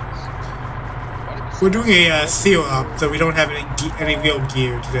 We're doing a seal up, so we don't have any real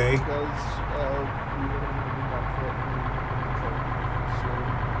gear today.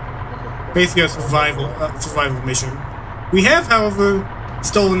 Basically a survival mission. We have, however,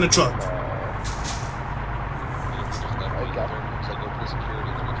 stolen the truck.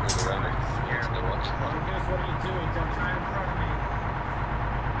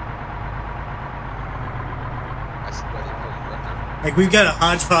 Like, we've got a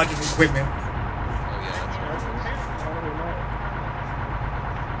hodgepodge of equipment.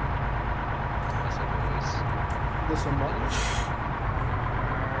 This one,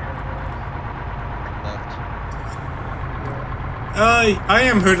 I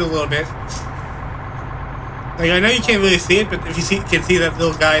am hurt a little bit. Like, I know you can't really see it, but if you can see that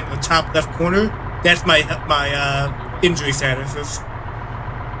little guy in the top left corner, that's my injury status.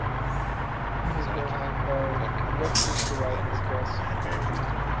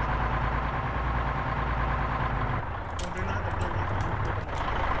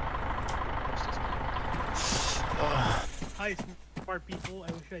 Hi, smart people.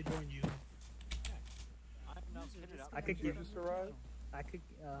 I wish I joined you. I could give him. I could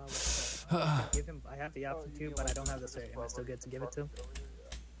give him. I have the option to, but I don't have the cert. Am I still good to give it to him?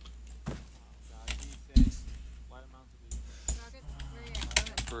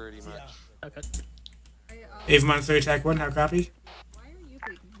 Pretty much. Okay. Avon 3 attack 1, how copy? Why are you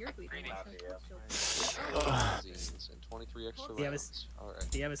bleeding? You're bleeding. And 23 extra Do you rounds. Alright.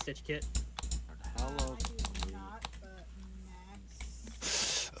 Do you have a stitch kit? Hello.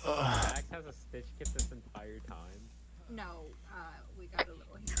 Max has a stitch kit this entire time. No, we got a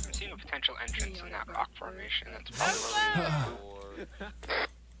little here. I'm seeing a potential entrance in that rock formation. That's probably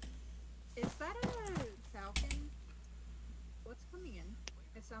Is that a falcon? What's coming in?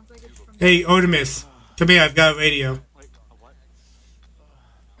 It sounds like it's from. Hey, Artemis, come here, I've got a radio.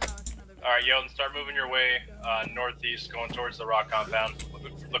 Alright, Yoden, start moving your way northeast, going towards the rock compound.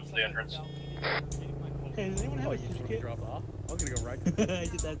 Look for the entrance. Hey, does anyone have a stitch kit? Drop off. I'm gonna go right. I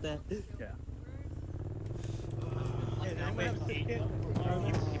did that. Yeah. Hey, does anyone have a stitch kit?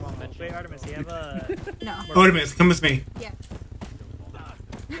 Wait, Artemis, do you have a... No. Artemis, come with me. Yeah.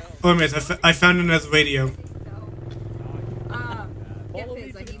 Artemis, I found another radio. Get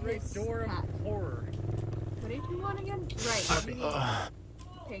Fizz, I need this hat. What did you want again? Right, you need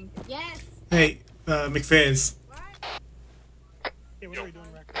pink. Yes! Hey, McFizz. Hey, what are we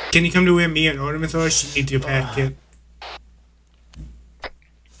doing, Rex? Can you come to where me and Artemis are? She needs your pack kit.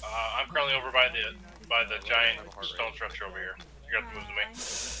 I'm currently over by the giant stone structure over here. You got to move to me.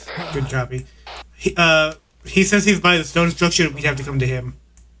 Good copy. He says he's by the stone structure, we'd have to come to him.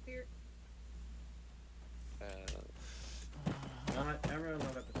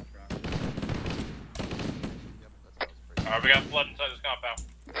 Alright, we got flood inside this compound.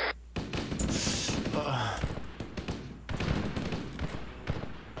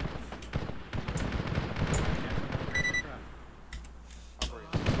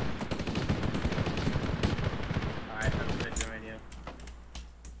 Alright, I'm gonna join you.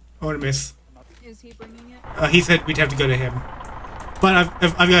 Artemis. Is he bringing it? He said we'd have to go to him. But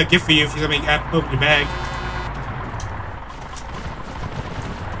I've got a gift for you if you let me open your bag.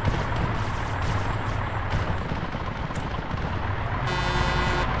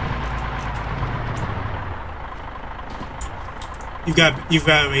 You've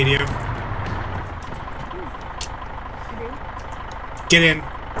got a radio. Get in.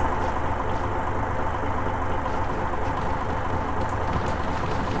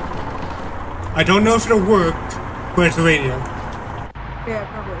 I don't know if it'll work, but it's a radio. Yeah,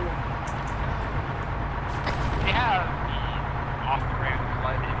 probably will. They have the off-ramp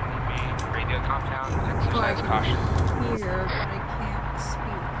flood in the main radio compound. Exercise caution. Here, but I can't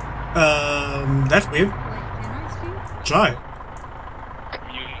speak. That's weird. Like, can I speak? Try.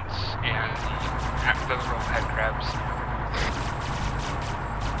 Mutants and the little head crabs.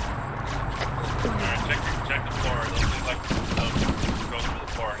 Alright, check the floor. Those things like go through the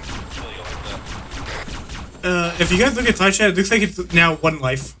floor and kill you like that. If you guys look at side chat, it looks like it's now 1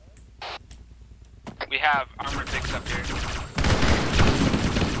 life. We have armored picks up here.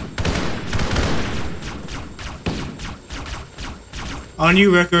 On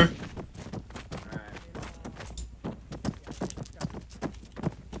you, Wrecker.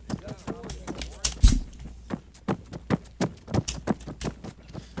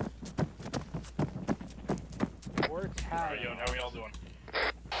 Alright, yo, how are y'all doing?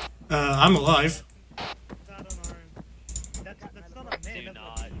 I'm alive.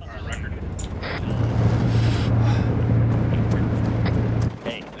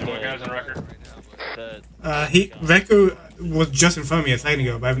 Hey, Anyone guys on record? Wrecker was just in front of me a second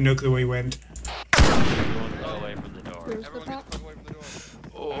ago, but I have no clue where he went. Everyone go away from the door. Where's the top?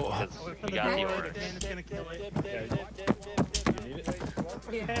 Oh, we got the order.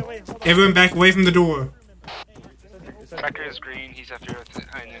 Everyone back away from the door. Wrecker is green, he's after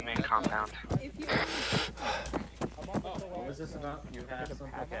in the main compound. What was this about? You have something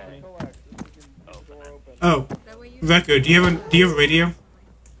for me? Oh, Wrecker, do you have a radio?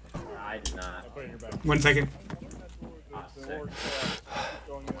 I did not. 1 second.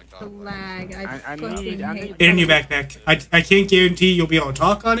 The lag. I fucking hate In your backpack. I can't guarantee you'll be able to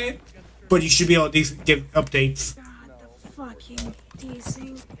talk on it, but you should be able to give updates. fucking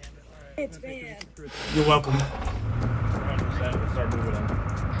DC. It's bad. You're welcome. How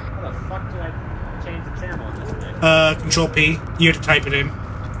the fuck did I change the channel on this thing? Control P. You have to type it in.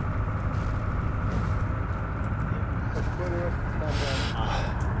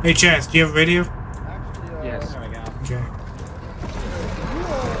 Hey Chaz, do you have a radio? Yes. There we go. Okay.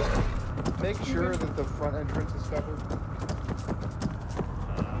 Make sure that the front entrance is covered.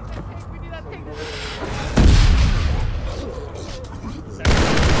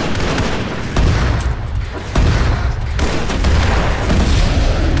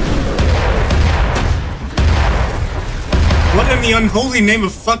 What in the unholy name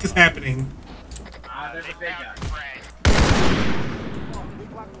of fuck is happening? There's a big guy.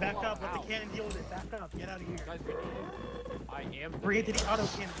 Back up, let the cannon deal with it. Back up, get out of here. I am. Bring it to the auto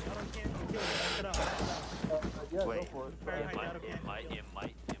cannon. The auto cannon will kill it. Back it up. Yeah, Wait, go for it. it might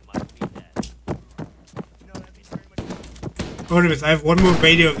be that. Artemis, I have one more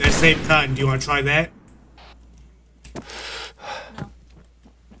radio at the same time. Do you want to try that? No.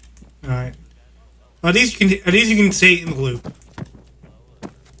 Alright. At least you can stay in the loop.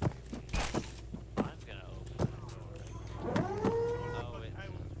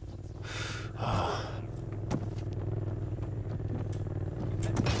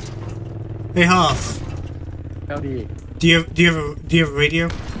 Hey Hoff. Howdy. Do you have a radio?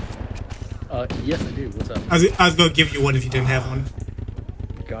 Yes I do. What's up? I was gonna give you one if you didn't have one.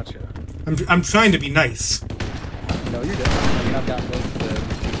 Gotcha. I'm trying to be nice. No, you're good. I mean, I've got both the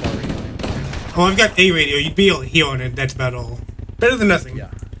car radio. Oh, I've got a radio. You'd be able to hear on it. That's about all. Better than nothing.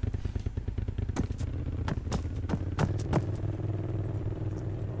 Yeah.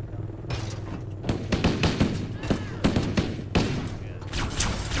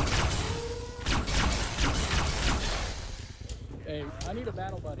 Hey, I need a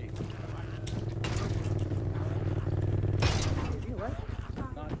battle buddy. You what?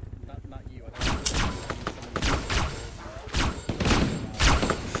 Not you.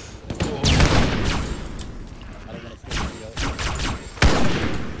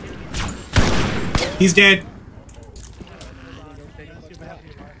 He's dead.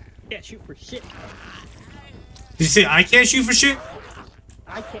 Can't shoot for shit. Did you say I can't shoot for shit?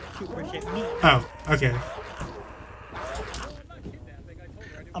 I can't shoot for shit. Me. Oh, okay.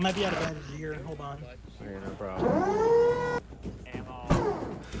 I might be out of bandage here. Hold on. Okay, no problem. Ammo.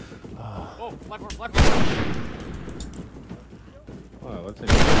 Oh, left. Oh, what's it?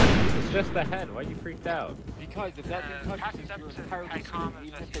 It's just the head. Why you freaked out? Because if that thing touches you, you're entirely screwed,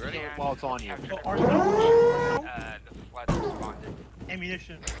 even if they kill it Ready? while it's on you. Oh, arsenal? The flood responded.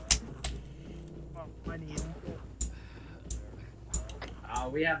 Ammunition. Oh, money.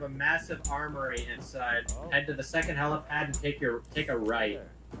 We have a massive armory inside. Head to the second helipad and take a right.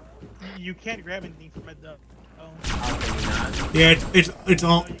 You can't grab anything from it though. How can you not? Yeah, it's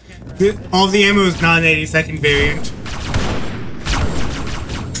all the ammo is not an 82nd variant.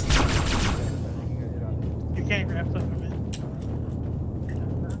 You can't grab stuff from it.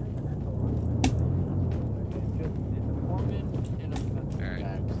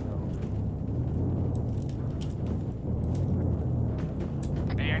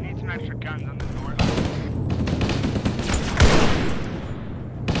 Hey, I need some extra guns on the north.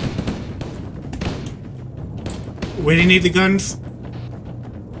 Where do you need the guns?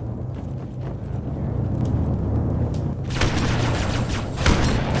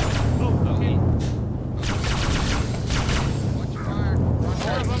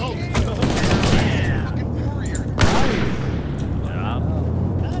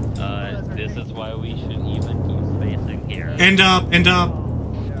 End up. End up,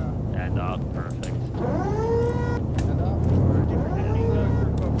 perfect.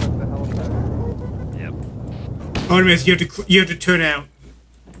 Yep. Artemis, you have to turn out,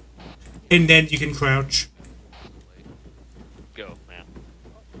 and then you can crouch. Go, man.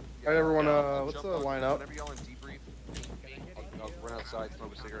 Alright, everyone, let's line up. Whenever y'all in debrief, I'll run outside,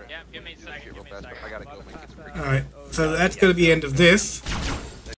 smoke a cigarette. Yeah, give me a second. I gotta go make it. Alright, so that's gonna be the end of this.